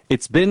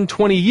 It's been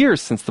 20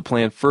 years since the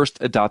plan first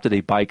adopted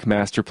a bike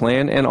master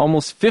plan and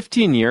almost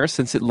 15 years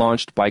since it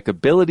launched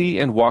bikeability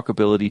and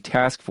walkability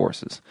task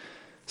forces.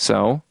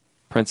 So,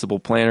 Principal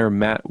Planner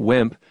Matt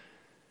Wimp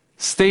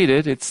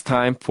stated it's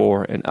time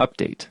for an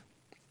update.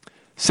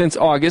 Since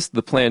August,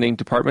 the Planning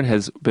Department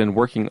has been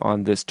working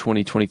on this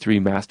 2023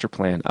 Master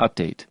Plan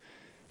update.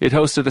 It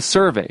hosted a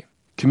survey,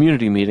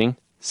 community meeting,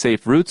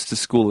 safe routes to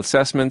school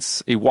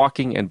assessments, a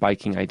walking and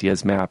biking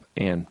ideas map,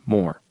 and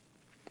more.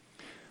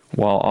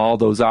 While all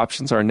those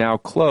options are now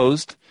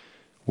closed,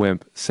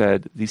 Wimp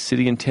said the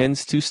city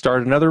intends to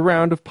start another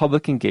round of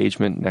public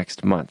engagement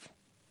next month.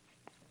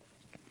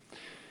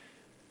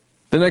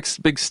 The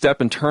next big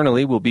step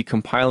internally will be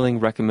compiling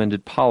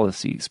recommended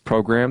policies,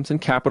 programs, and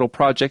capital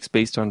projects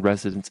based on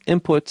residents'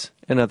 input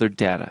and other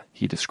data,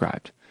 he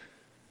described.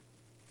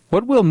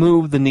 What will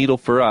move the needle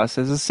for us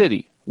as a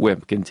city?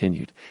 Wimp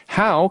continued.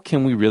 How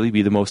can we really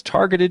be the most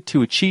targeted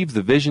to achieve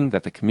the vision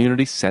that the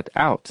community set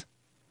out?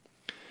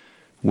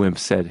 Wimp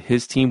said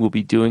his team will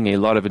be doing a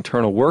lot of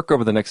internal work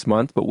over the next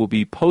month, but will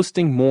be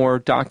posting more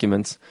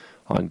documents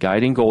on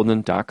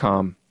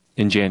guidinggolden.com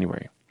in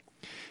January.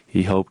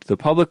 He hoped the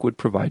public would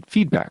provide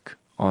feedback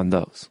on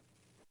those.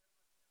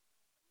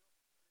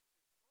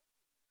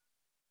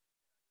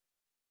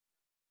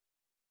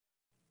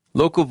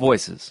 Local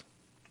voices.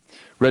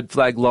 Red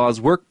flag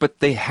laws work, but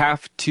they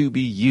have to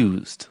be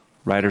used.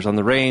 Riders on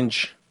the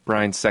Range,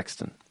 Brian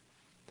Sexton.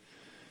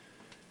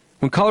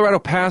 When Colorado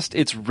passed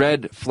its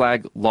red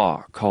flag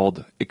law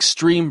called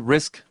Extreme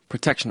Risk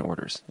Protection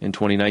Orders in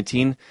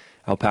 2019,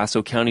 El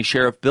Paso County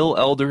Sheriff Bill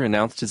Elder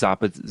announced his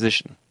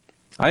opposition.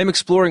 I am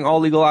exploring all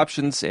legal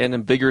options and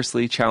am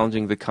vigorously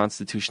challenging the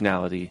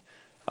constitutionality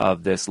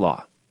of this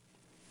law.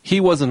 He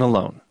wasn't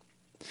alone.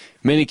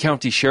 Many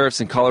county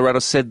sheriffs in Colorado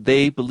said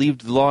they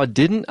believed the law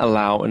didn't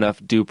allow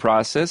enough due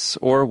process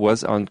or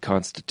was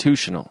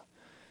unconstitutional.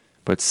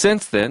 But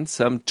since then,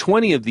 some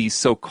 20 of these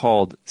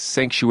so-called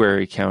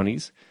sanctuary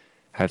counties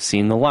have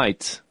seen the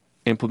light,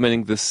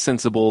 implementing this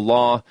sensible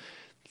law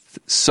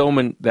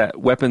that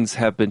weapons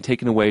have been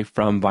taken away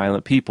from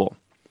violent people.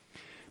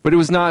 But it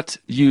was not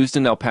used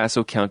in El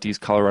Paso County's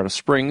Colorado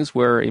Springs,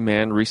 where a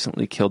man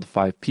recently killed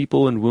 5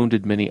 people and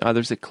wounded many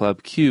others at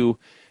Club Q,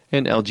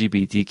 an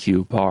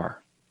LGBTQ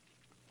bar.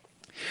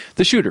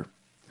 The shooter,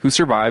 who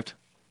survived,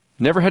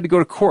 never had to go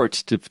to court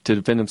to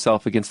defend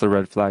himself against the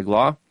red flag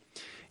law,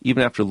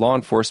 even after law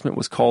enforcement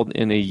was called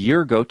in a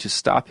year ago to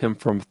stop him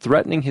from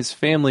threatening his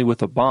family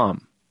with a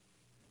bomb.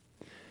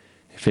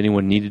 If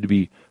anyone needed to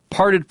be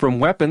parted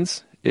from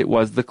weapons, it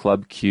was the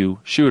Club Q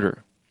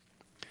shooter.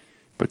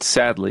 But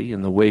sadly,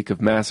 in the wake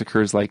of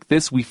massacres like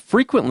this, we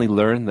frequently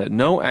learn that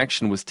no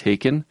action was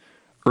taken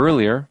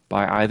earlier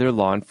by either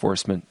law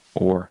enforcement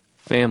or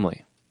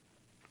family.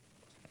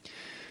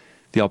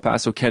 The El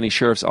Paso County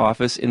Sheriff's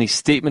Office, in a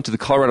statement to the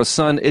Colorado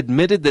Sun,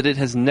 admitted that it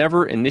has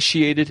never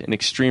initiated an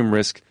extreme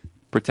risk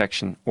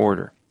protection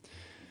order,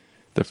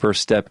 the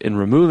first step in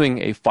removing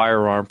a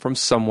firearm from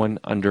someone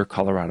under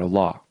Colorado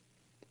law.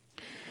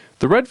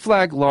 The red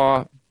flag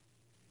law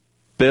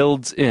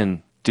builds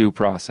in due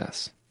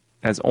process,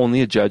 as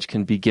only a judge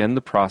can begin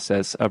the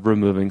process of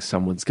removing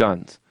someone's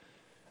guns.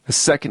 A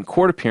second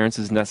court appearance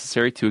is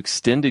necessary to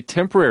extend a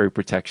temporary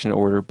protection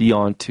order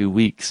beyond 2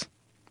 weeks.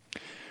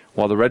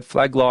 While the red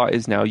flag law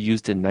is now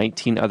used in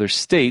 19 other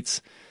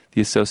states,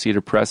 the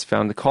Associated Press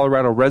found that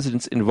Colorado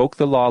residents invoke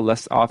the law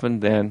less often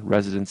than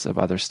residents of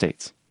other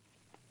states.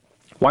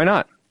 Why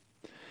not?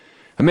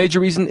 A major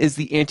reason is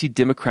the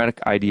anti-democratic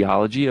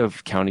ideology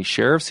of county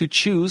sheriffs who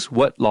choose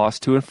what laws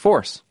to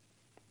enforce.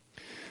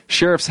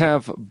 Sheriffs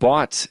have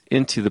bought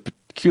into the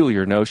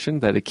peculiar notion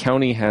that a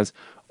county has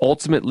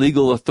ultimate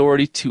legal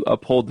authority to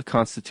uphold the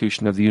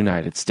Constitution of the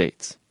United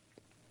States.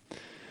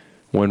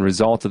 One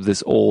result of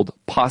this old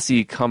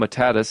posse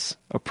comitatus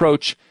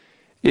approach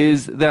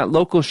is that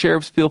local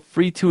sheriffs feel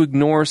free to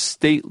ignore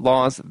state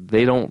laws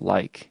they don't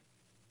like.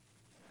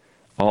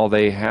 All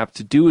they have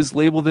to do is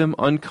label them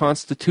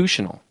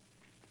unconstitutional.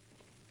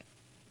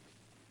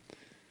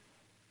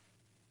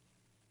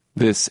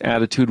 This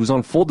attitude was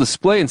on full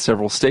display in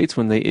several states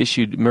when they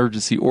issued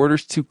emergency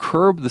orders to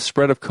curb the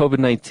spread of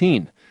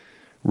COVID-19.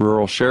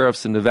 Rural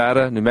sheriffs in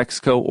Nevada, New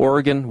Mexico,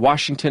 Oregon,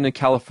 Washington, and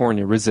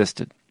California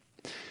resisted.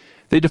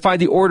 They defied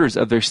the orders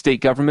of their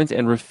state government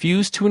and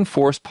refused to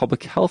enforce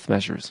public health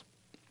measures.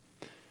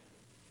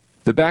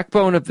 The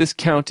backbone of this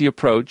county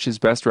approach is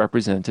best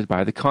represented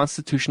by the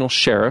Constitutional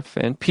Sheriff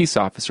and Peace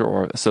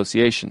Officer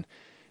Association,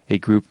 a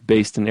group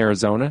based in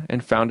Arizona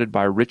and founded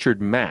by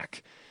Richard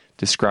Mack,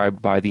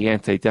 described by the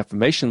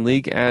Anti-Defamation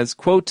League as,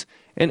 quote,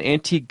 an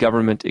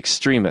anti-government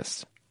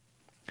extremist.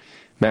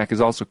 Mack is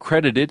also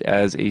credited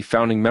as a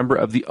founding member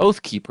of the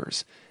Oath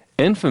Keepers,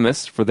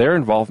 infamous for their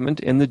involvement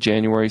in the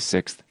January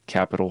 6th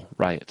Capitol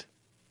riot.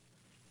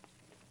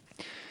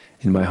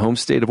 In my home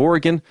state of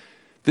Oregon,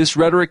 this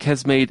rhetoric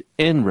has made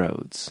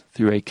inroads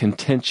through a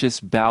contentious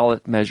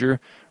ballot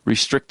measure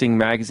restricting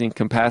magazine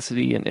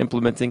capacity and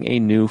implementing a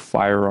new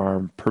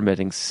firearm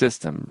permitting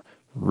system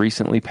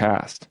recently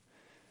passed.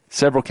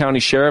 Several county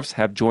sheriffs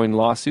have joined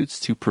lawsuits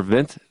to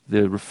prevent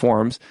the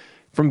reforms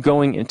from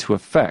going into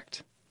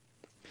effect.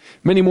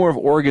 Many more of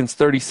Oregon's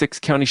 36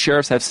 county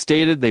sheriffs have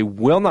stated they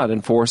will not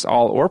enforce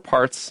all or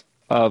parts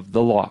of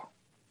the law.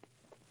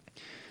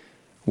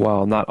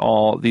 While not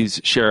all these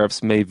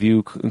sheriffs may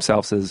view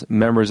themselves as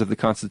members of the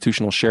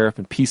Constitutional Sheriff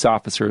and Peace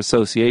Officer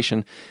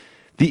Association,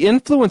 the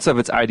influence of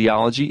its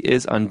ideology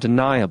is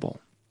undeniable.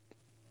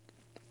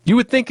 You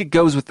would think it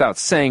goes without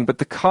saying, but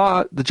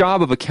the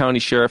job of a county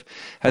sheriff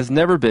has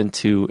never been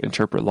to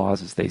interpret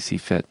laws as they see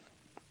fit.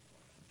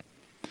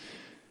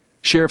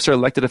 Sheriffs are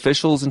elected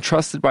officials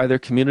entrusted by their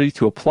community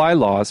to apply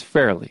laws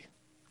fairly.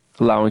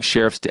 Allowing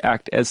sheriffs to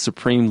act as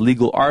supreme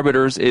legal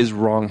arbiters is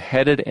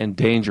wrong-headed and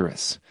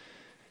dangerous.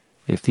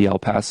 If the El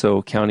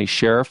Paso County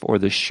Sheriff or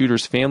the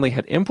shooter's family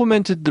had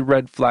implemented the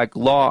red flag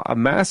law, a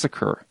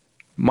massacre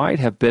might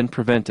have been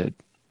prevented.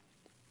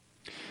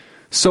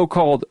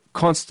 So-called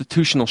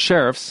constitutional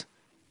sheriffs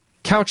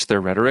couch their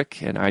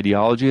rhetoric and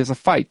ideology as a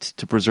fight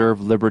to preserve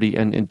liberty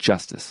and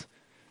injustice.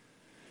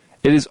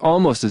 It is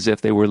almost as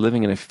if they were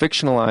living in a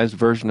fictionalized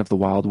version of the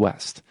Wild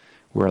West,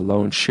 where a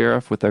lone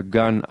sheriff with a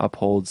gun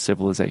upholds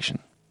civilization.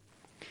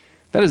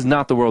 That is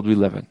not the world we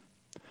live in.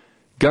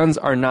 Guns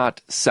are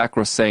not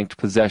sacrosanct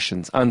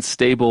possessions.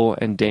 Unstable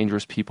and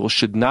dangerous people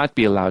should not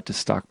be allowed to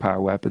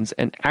stockpile weapons,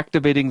 and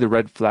activating the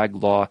red flag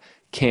law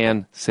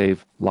can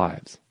save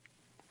lives.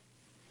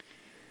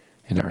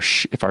 And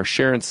if our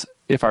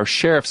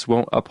sheriffs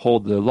won't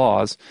uphold the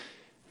laws,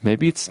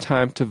 maybe it's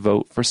time to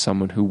vote for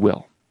someone who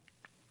will.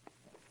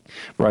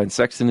 Brian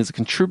Sexton is a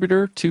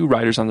contributor to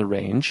Riders on the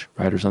Range,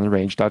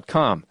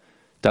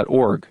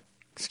 ridersontherange.org,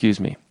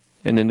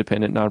 an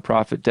independent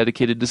nonprofit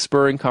dedicated to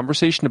spurring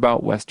conversation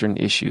about Western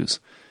issues.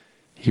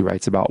 He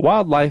writes about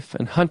wildlife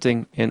and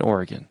hunting in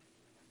Oregon.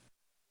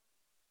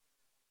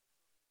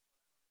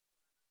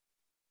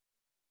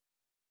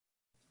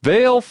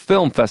 Vail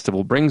Film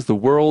Festival brings the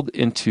world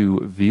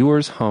into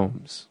viewers'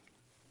 homes.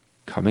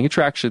 Coming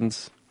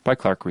attractions by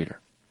Clark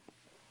Reeder.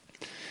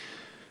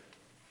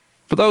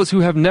 For those who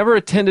have never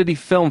attended a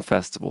film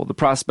festival, the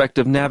prospect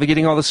of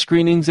navigating all the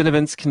screenings and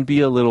events can be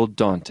a little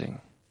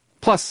daunting.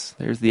 Plus,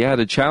 there's the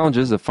added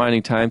challenges of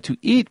finding time to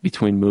eat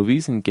between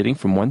movies and getting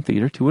from one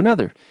theater to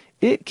another.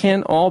 It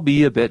can all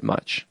be a bit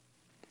much.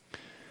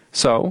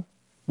 So,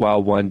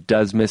 while one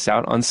does miss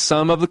out on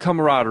some of the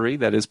camaraderie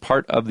that is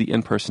part of the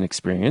in-person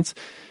experience,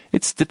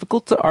 it's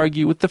difficult to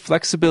argue with the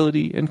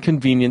flexibility and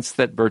convenience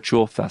that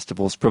virtual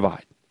festivals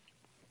provide.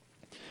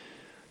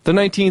 The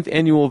 19th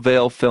Annual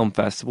Vail Film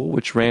Festival,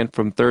 which ran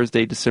from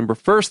Thursday, December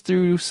 1st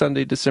through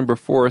Sunday, December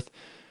 4th,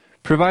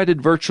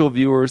 provided virtual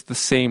viewers the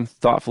same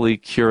thoughtfully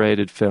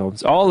curated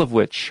films, all of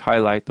which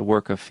highlight the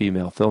work of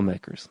female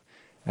filmmakers,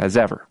 as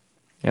ever,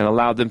 and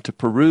allowed them to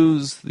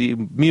peruse the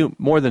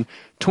more than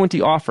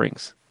 20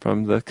 offerings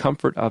from the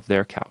comfort of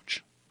their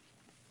couch.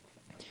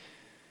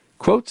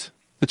 Quote,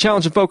 "The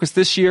challenge and focus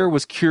this year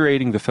was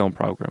curating the film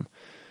program.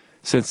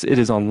 Since it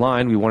is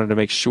online, we wanted to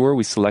make sure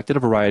we selected a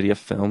variety of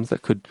films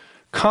that could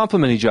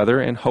complement each other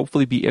and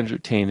hopefully be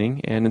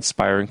entertaining and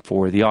inspiring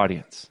for the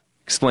audience,"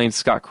 explained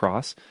Scott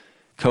Cross,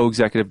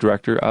 co-executive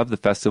director of the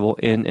festival,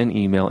 in an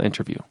email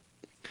interview.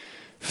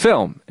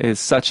 Film is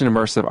such an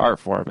immersive art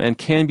form and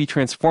can be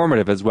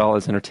transformative as well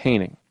as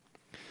entertaining.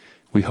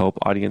 We hope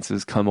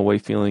audiences come away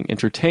feeling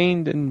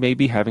entertained and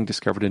maybe having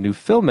discovered a new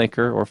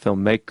filmmaker or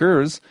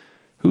filmmakers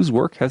whose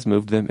work has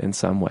moved them in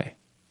some way.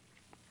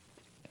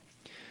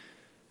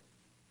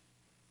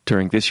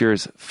 During this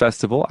year's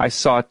festival, I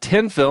saw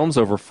 10 films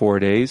over 4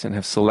 days and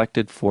have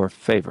selected 4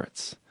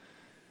 favorites.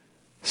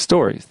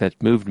 Stories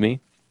that moved me,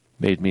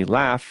 made me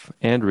laugh,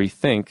 and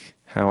rethink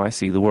how I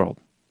see the world.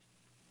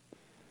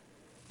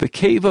 The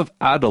Cave of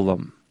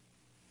Adullam.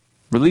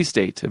 Release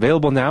date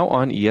available now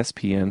on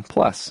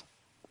ESPN+.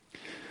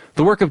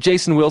 The work of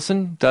Jason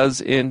Wilson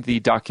does in the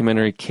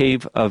documentary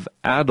Cave of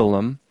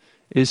Adullam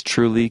is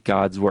truly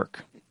God's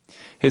work.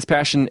 His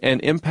passion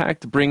and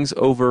impact brims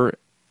over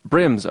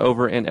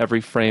in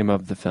every frame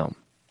of the film.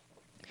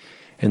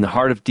 In the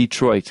heart of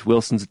Detroit,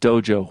 Wilson's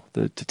dojo,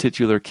 the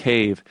titular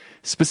cave,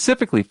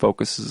 specifically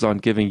focuses on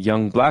giving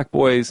young black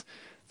boys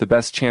the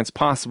best chance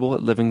possible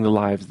at living the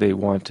lives they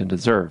want and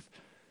deserve.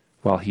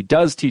 While he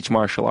does teach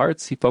martial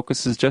arts, he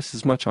focuses just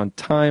as much on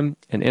time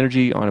and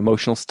energy on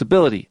emotional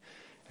stability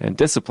and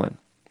discipline,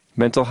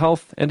 mental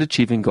health, and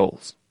achieving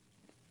goals.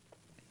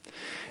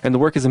 And the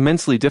work is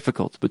immensely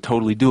difficult, but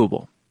totally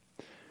doable.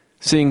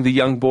 Seeing the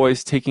young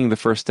boys taking the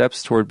first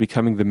steps toward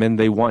becoming the men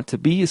they want to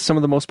be is some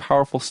of the most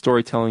powerful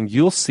storytelling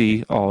you'll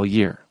see all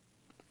year.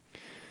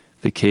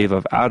 The Cave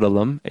of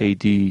Adullam,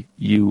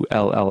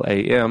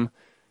 Adullam,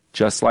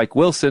 just like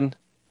Wilson,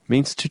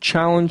 means to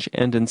challenge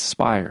and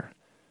inspire.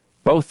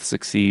 Both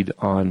succeed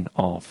on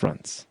all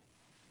fronts.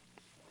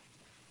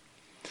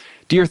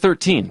 Dear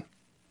 13,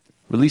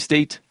 release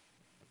date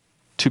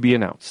to be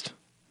announced.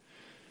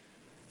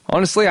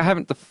 Honestly, I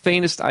haven't the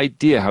faintest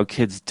idea how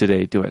kids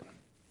today do it.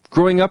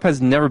 Growing up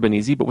has never been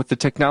easy, but with the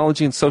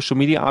technology and social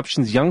media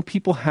options young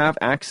people have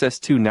access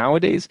to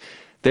nowadays,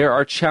 there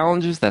are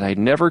challenges that I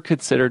never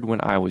considered when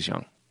I was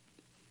young.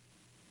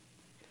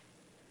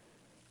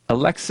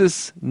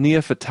 Alexis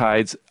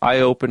Neofitide's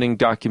eye-opening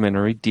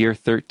documentary, Dear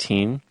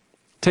 13,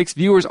 takes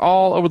viewers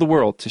all over the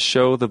world to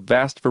show the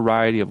vast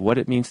variety of what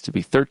it means to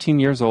be 13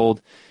 years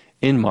old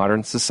in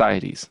modern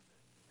societies.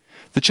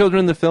 The children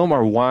in the film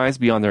are wise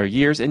beyond their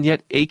years and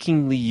yet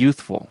achingly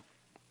youthful.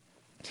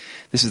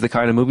 This is the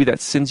kind of movie that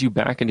sends you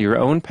back into your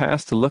own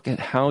past to look at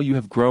how you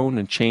have grown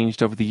and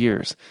changed over the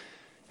years.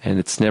 And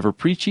it's never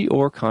preachy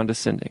or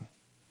condescending.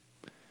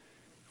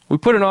 We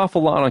put an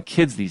awful lot on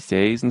kids these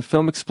days, and the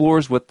film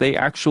explores what they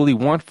actually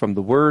want from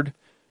the world,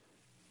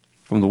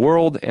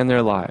 and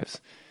their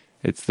lives.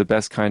 It's the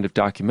best kind of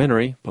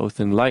documentary, both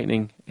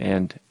enlightening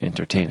and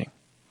entertaining.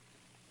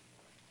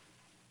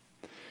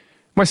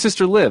 My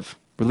Sister Liv,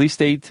 release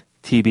date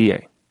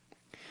TBA.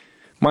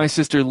 My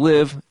Sister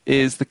Liv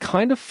is the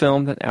kind of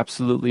film that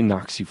absolutely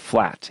knocks you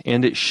flat,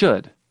 and it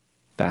should.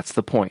 That's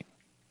the point.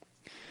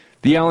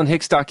 The Alan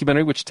Hicks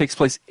documentary, which takes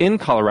place in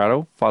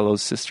Colorado,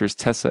 follows sisters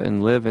Tessa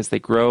and Liv as they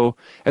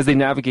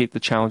navigate the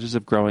challenges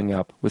of growing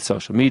up with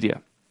social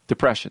media,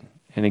 depression,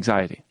 and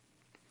anxiety.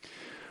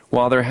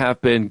 While there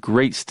have been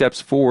great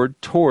steps forward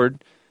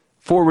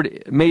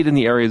made in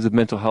the areas of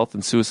mental health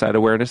and suicide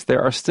awareness,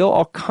 there are still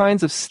all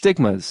kinds of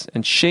stigmas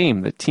and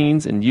shame that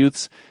teens and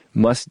youths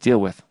must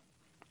deal with.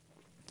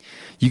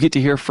 You get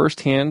to hear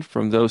firsthand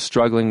from those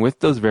struggling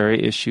with those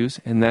very issues,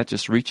 and that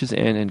just reaches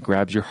in and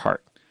grabs your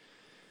heart.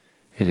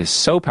 It is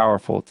so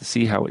powerful to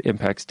see how it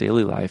impacts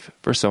daily life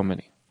for so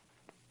many.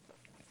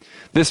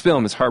 This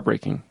film is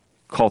heartbreaking,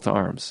 call to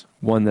arms,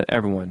 one that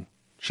everyone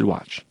should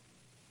watch.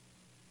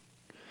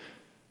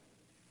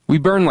 We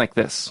Burn Like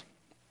This.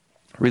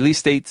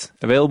 Release dates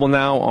available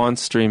now on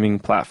streaming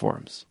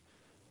platforms.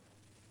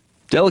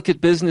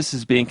 Delicate business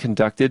is being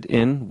conducted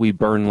in We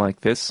Burn Like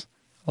This,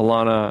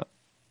 Alana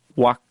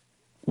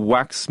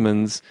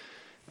Waxman's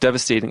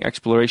devastating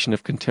exploration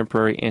of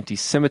contemporary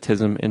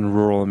anti-Semitism in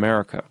rural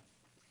America.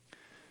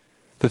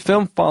 The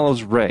film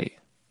follows Ray,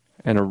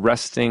 an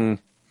arresting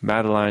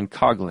Madeline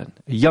Coughlin,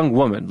 a young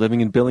woman living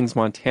in Billings,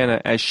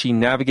 Montana, as she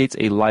navigates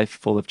a life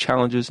full of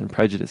challenges and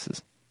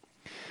prejudices.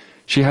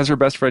 She has her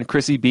best friend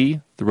Chrissy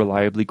B., the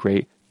reliably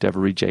great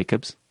Devery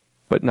Jacobs,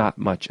 but not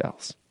much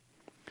else.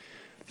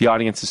 The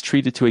audience is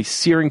treated to a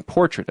searing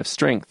portrait of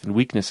strength and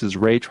weakness as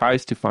Ray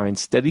tries to find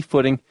steady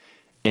footing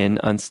in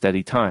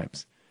unsteady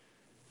times.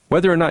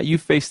 Whether or not you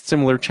faced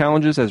similar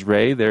challenges as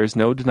Ray, there is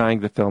no denying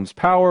the film's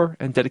power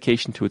and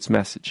dedication to its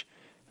message.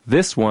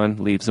 This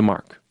one leaves a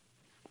mark.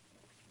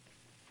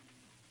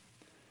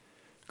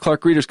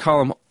 Clark Reader's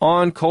column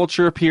On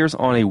Culture appears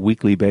on a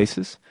weekly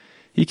basis.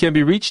 He can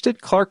be reached at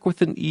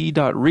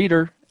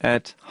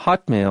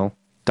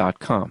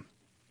clarkwithan.e.reader@hotmail.com.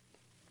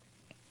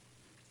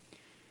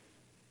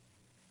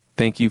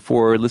 Thank you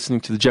for listening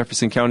to the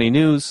Jefferson County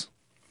News.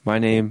 My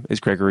name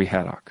is Gregory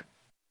Haddock.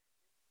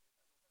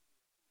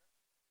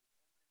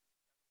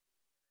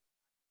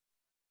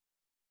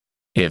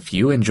 If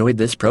you enjoyed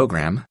this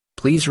program,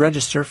 please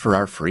register for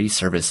our free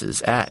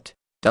services at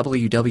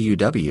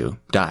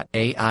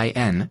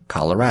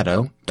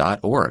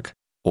www.aincolorado.org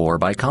or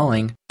by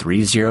calling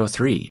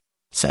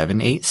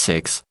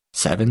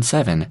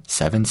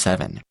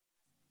 303-786-7777.